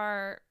Heat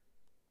are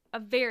a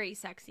very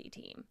sexy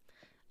team.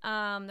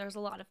 There's a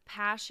lot of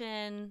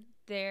passion.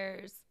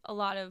 There's a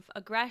lot of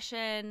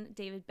aggression.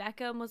 David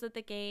Beckham was at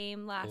the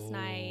game last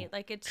night.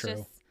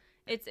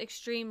 It's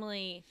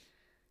extremely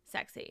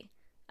sexy.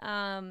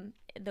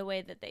 The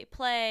way that they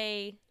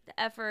play, the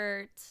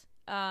effort.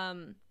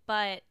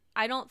 But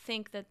I don't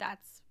think that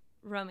that's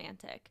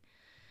romantic.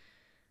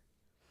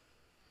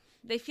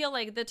 They feel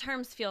like the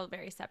terms feel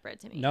very separate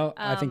to me. No,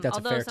 I think that's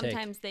a fair take. Although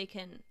sometimes they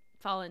can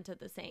fall into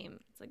the same.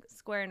 It's like a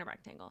square and a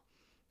rectangle.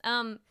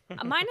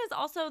 Mine is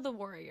also the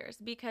Warriors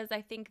because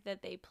I think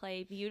that they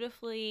play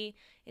beautifully.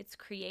 It's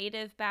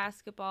creative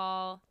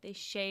basketball. They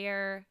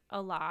share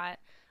a lot.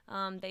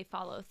 They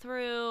follow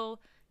through.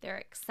 They're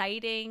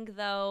exciting,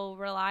 though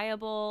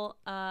reliable.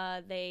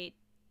 They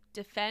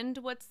defend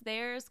what's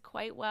theirs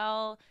quite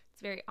well.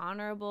 It's a very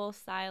honorable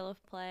style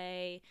of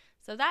play.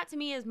 So that to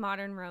me is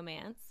modern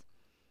romance.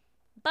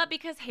 But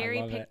because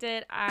Harry picked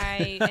it,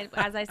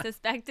 as I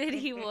suspected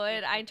he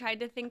would, I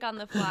tried to think on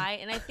the fly.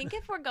 And I think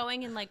if we're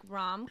going in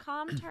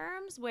rom-com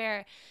terms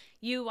where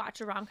you watch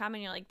a rom-com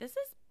and you're like, this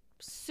is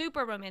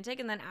super romantic.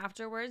 And then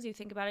afterwards you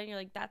think about it and you're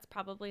like, that's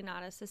probably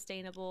not a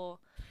sustainable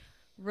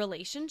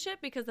relationship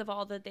because of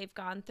all that they've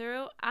gone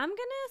through. I'm going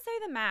to say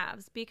the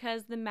Mavs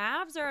because the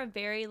Mavs are a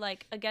very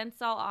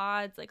against all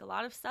odds. A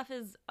lot of stuff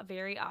is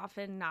very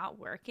often not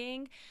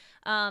working.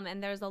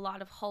 And there's a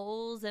lot of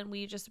holes, and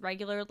we just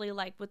regularly,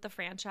 with the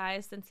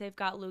franchise, since they've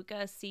got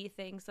Luka, see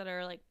things that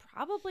are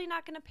probably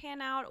not going to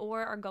pan out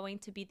or are going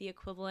to be the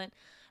equivalent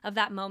of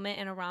that moment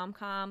in a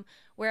rom-com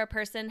where a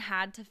person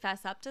had to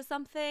fess up to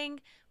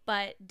something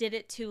but did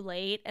it too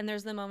late. And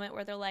there's the moment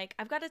where they're like,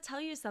 I've got to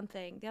tell you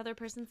something. The other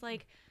person's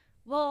like,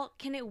 well,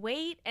 can it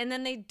wait? And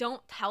then they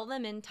don't tell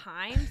them in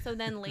time. So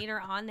then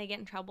later on they get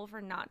in trouble for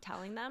not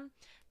telling them.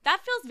 That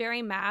feels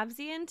very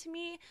Mavsian to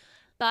me.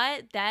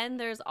 But then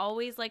there's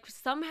always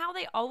somehow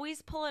they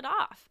always pull it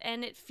off.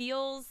 And it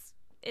feels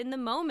in the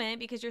moment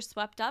because you're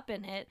swept up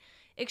in it.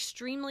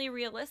 extremely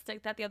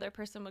realistic that the other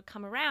person would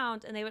come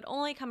around, and they would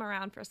only come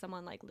around for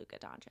someone like Luka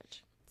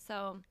Doncic.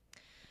 So,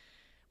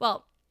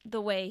 well,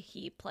 the way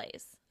he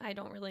plays. I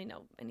don't really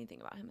know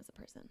anything about him as a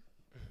person.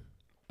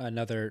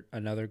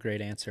 Another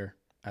great answer.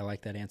 I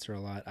like that answer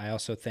a lot. I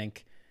also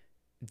think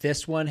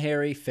this one,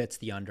 Harry, fits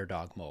the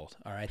underdog mold.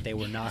 All right, they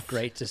were not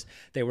great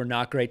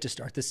to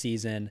start the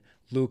season.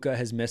 Luka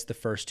has missed the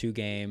first 2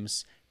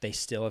 games. They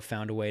still have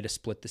found a way to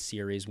split the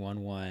series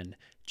 1-1.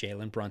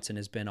 Jalen Brunson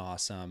has been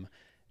awesome.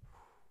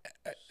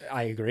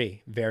 I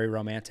agree. Very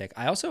romantic.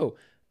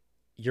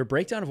 Your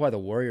breakdown of why the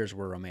Warriors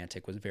were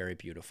romantic was very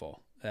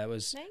beautiful. That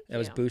was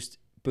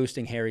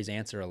boosting Harry's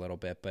answer a little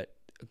bit, but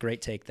a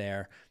great take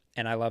there.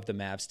 And I love the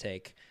Mavs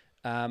take.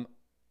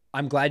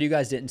 I'm glad you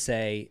guys didn't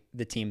say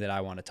the team that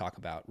I want to talk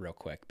about real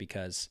quick,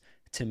 because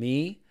to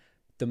me,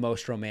 the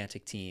most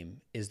romantic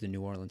team is the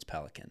New Orleans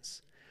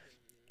Pelicans.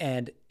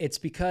 And it's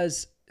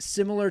because,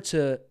 similar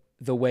to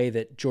the way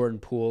that Jordan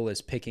Poole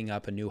is picking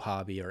up a new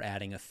hobby or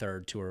adding a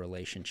third to a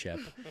relationship,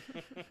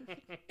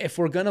 if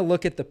we're going to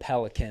look at the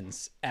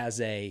Pelicans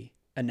as a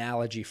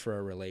analogy for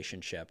a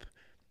relationship,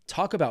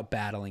 talk about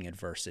battling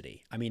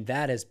adversity. I mean,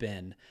 that has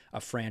been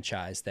a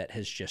franchise that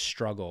has just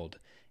struggled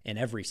in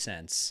every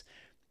sense.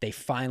 They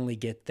finally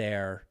get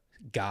their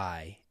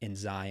guy in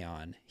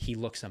Zion. He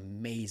looks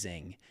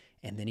amazing,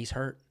 and then he's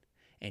hurt,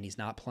 and he's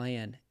not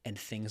playing, and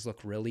things look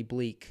really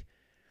bleak.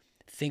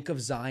 Think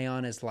of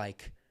Zion as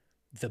like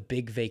the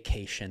big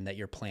vacation that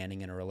you're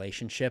planning in a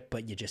relationship,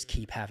 but you just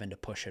keep having to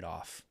push it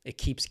off. It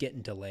keeps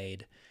getting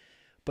delayed.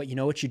 But you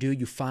know what you do?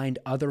 You find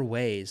other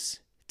ways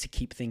to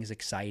keep things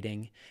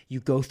exciting. You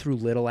go through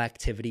little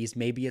activities.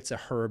 Maybe it's a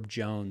Herb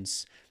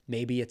Jones.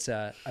 Maybe it's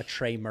a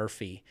Trey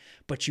Murphy.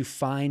 But you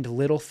find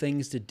little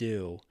things to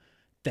do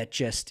that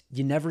just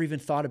you never even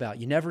thought about.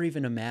 You never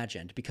even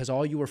imagined, because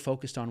all you were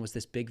focused on was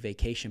this big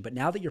vacation. But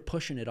now that you're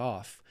pushing it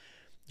off,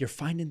 you're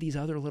finding these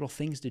other little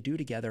things to do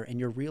together, and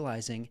you're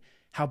realizing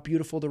how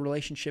beautiful the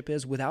relationship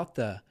is without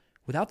the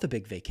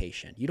big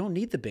vacation. You don't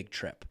need the big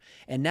trip.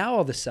 And now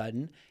all of a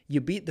sudden,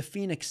 you beat the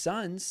Phoenix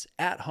Suns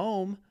at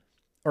home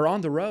or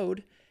on the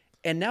road,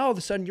 and now all of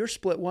a sudden you're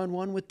split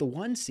 1-1 with the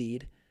 1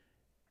 seed,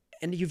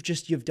 and you've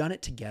done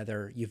it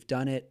together. You've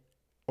done it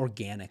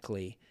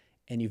organically,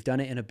 and you've done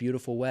it in a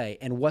beautiful way.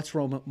 And what's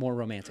more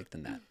romantic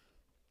than that?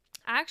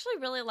 I actually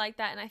really like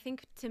that. And I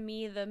think, to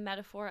me, the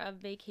metaphor of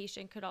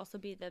vacation could also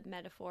be the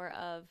metaphor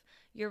of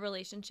your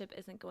relationship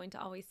isn't going to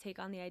always take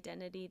on the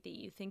identity that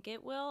you think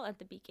it will at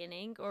the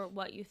beginning, or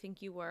what you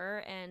think you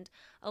were. And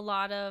a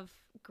lot of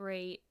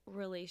great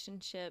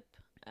relationship,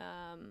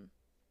 I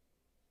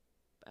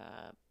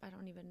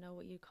don't even know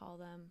what you call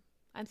them.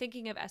 I'm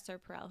thinking of Esther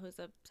Perel, who's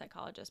a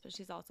psychologist, but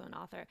she's also an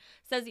author,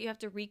 says that you have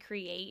to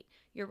recreate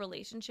your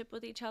relationship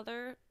with each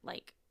other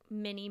like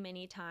many,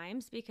 many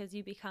times, because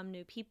you become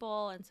new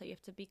people. And so you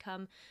have to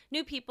become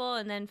new people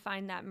and then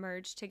find that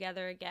merge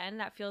together again.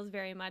 That feels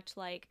very much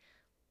like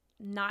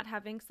not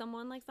having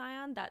someone like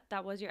Zion.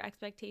 That was your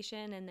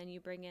expectation. And then you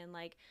bring in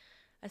like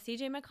a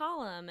CJ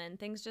McCollum, and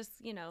things just,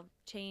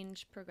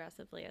 change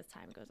progressively as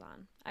time goes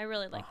on. I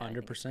really like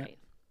 100%.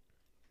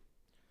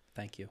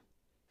 Thank you.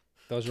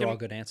 Those are all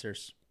good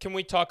answers. Can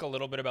we talk a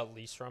little bit about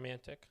least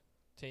romantic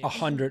teams?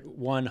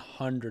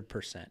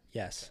 100%.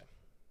 Yes. Okay.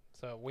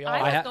 So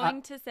I was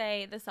going to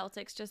say the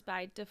Celtics just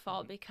by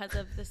default because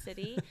of the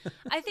city.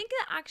 I think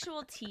the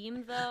actual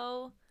team,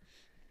 though,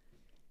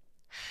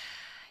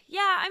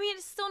 yeah, I mean,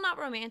 it's still not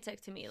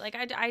romantic to me. Like,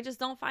 I just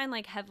don't find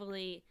like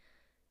heavily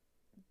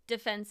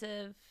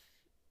defensive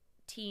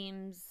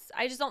teams.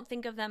 I just don't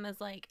think of them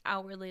as like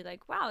outwardly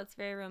like, wow, it's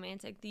very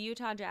romantic. The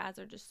Utah Jazz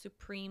are just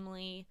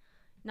supremely,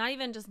 not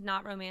even just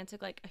not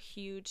romantic, like a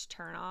huge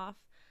turnoff.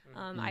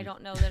 I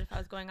don't know that if I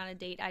was going on a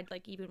date, I'd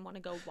like even want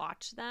to go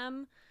watch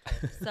them.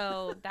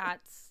 So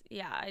that's,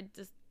 I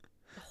just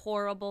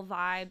horrible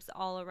vibes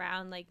all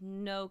around, like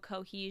no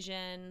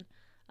cohesion,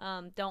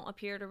 don't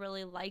appear to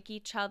really like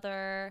each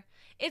other.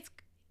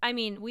 I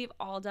mean, we've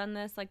all done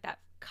this, like that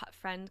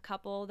friend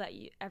couple that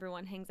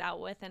everyone hangs out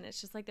with, and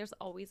it's just like there's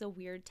always a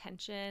weird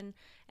tension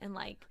and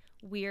like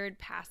weird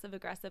passive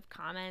aggressive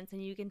comments,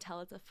 and you can tell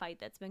it's a fight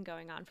that's been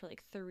going on for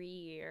like 3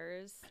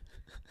 years.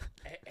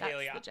 That's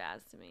Haley, the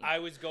Jazz to me. I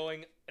was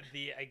going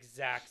the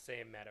exact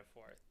same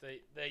metaphor.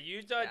 The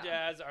Utah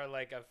Jazz are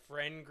like a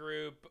friend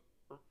group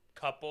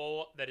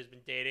couple that has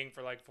been dating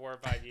for like 4 or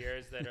 5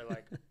 years that are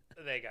like,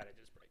 they gotta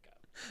just break up.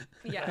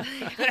 Yeah.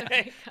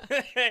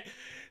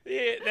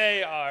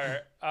 They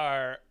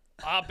are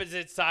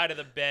opposite side of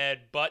the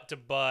bed, butt to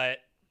butt,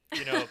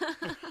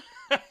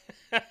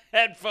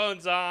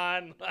 headphones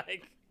on,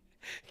 like,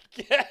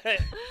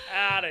 get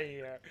out of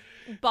here.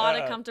 Bought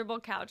a comfortable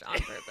couch on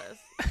purpose.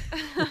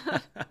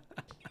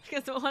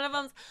 Because one of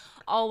them's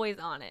always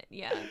on it.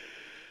 Yeah.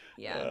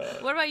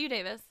 What about you,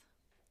 Davis?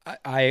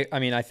 I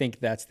mean, I think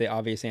that's the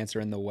obvious answer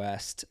in the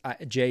West.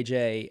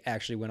 JJ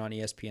actually went on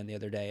ESPN the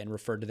other day and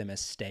referred to them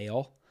as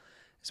stale,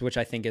 which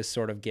I think is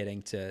sort of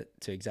getting to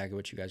exactly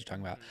what you guys are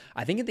talking about.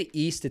 I think in the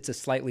East, it's a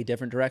slightly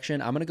different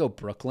direction. I'm going to go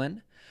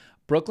Brooklyn.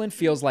 Brooklyn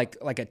feels like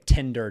a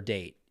Tinder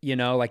date. You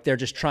know, like they're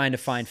just trying to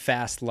find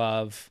fast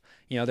love.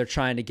 You know, they're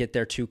trying to get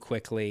there too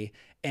quickly.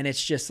 And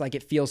it's just like,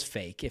 it feels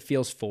fake. It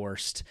feels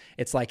forced.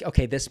 It's like,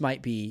 okay, this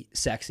might be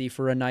sexy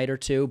for a night or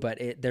two, but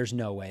there's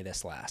no way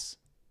this lasts.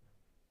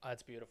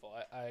 That's beautiful.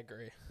 I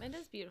agree. It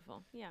is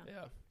beautiful. Yeah.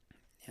 Yeah.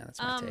 Yeah,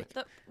 that's my take.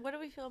 What do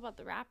we feel about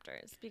the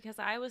Raptors? Because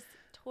I was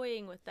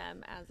toying with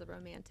them as a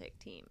romantic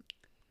team.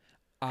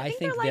 I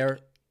think they're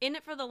in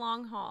it for the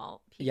long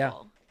haul.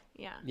 People.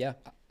 Yeah. Yeah.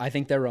 I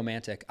think they're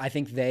romantic. I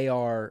think they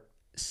are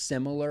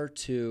similar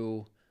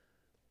to.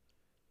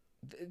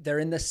 They're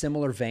in the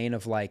similar vein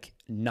of like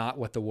not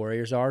what the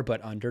Warriors are,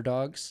 but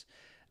underdogs,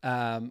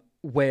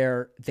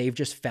 where they've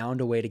just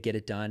found a way to get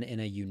it done in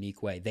a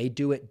unique way. They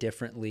do it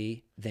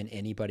differently than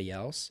anybody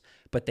else,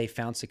 but they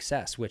found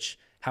success, which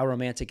how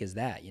romantic is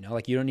that? You know,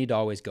 like you don't need to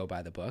always go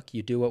by the book.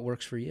 You do what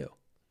works for you.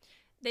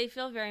 They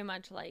feel very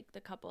much like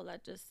the couple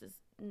that just is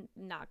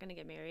not going to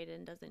get married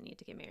and doesn't need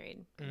to get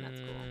married. And that's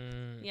cool.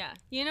 Yeah.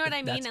 You know what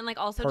I mean? And like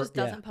also just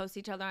doesn't post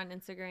each other on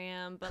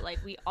Instagram, but like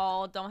we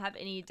all don't have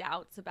any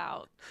doubts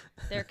about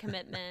their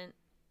commitment.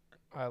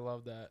 I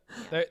love that.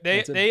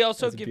 Yeah. They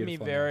also give me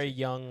very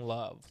young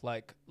love.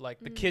 Like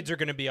the kids are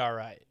going to be all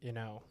right, you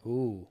know.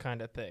 Ooh.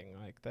 Kind of thing.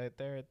 Like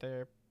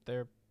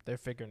they're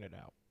figuring it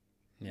out.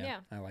 Yeah.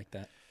 I like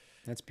that.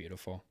 That's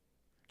beautiful.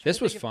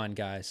 This was fun,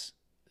 guys.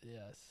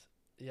 Yes.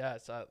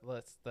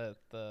 Let's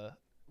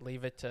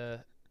leave it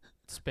to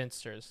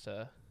spinsters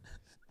to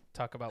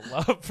talk about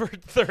love for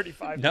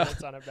 35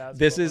 minutes on a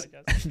basketball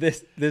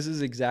podcast. This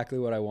is exactly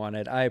what I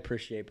wanted. I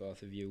appreciate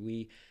both of you.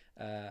 We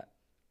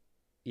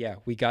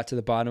got to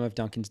the bottom of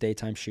Duncan's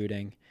daytime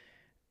shooting.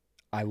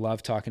 I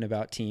love talking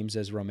about teams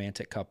as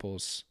romantic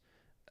couples.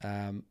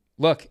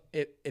 Look,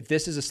 if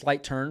this is a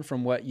slight turn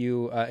from what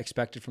you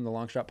expected from the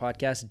Long Shot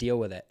podcast, deal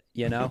with it.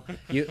 You know,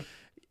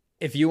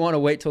 if you want to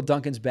wait till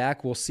Duncan's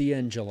back, we'll see you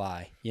in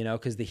July, you know,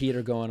 because the Heat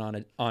are going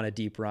on a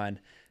deep run.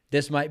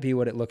 This might be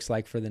what it looks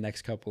like for the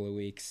next couple of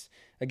weeks.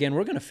 Again,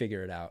 we're going to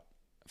figure it out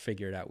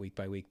week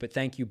by week. But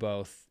thank you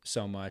both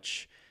so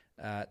much.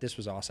 This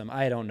was awesome.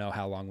 I don't know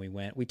how long we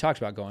went. We talked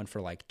about going for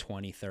like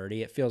 20,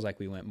 30. It feels like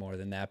we went more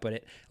than that.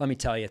 But let me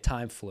tell you,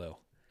 time flew.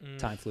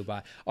 Time flew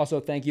by. Also,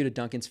 thank you to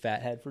Duncan's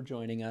Fathead for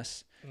joining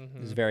us. It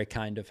was very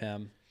kind of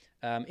him.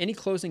 Any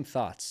closing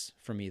thoughts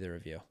from either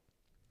of you?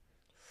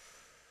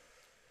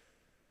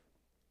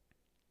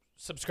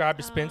 Subscribe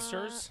to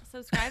Spinsters.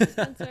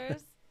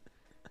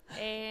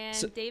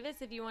 And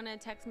Davis, if you want to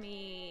text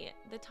me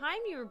the time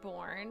you were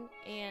born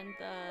and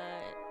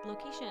the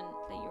location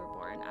that you were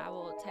born, I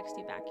will text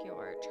you back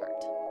your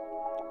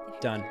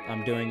chart. Done.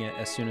 I'm doing it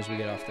as soon as we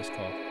get off this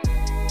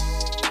call.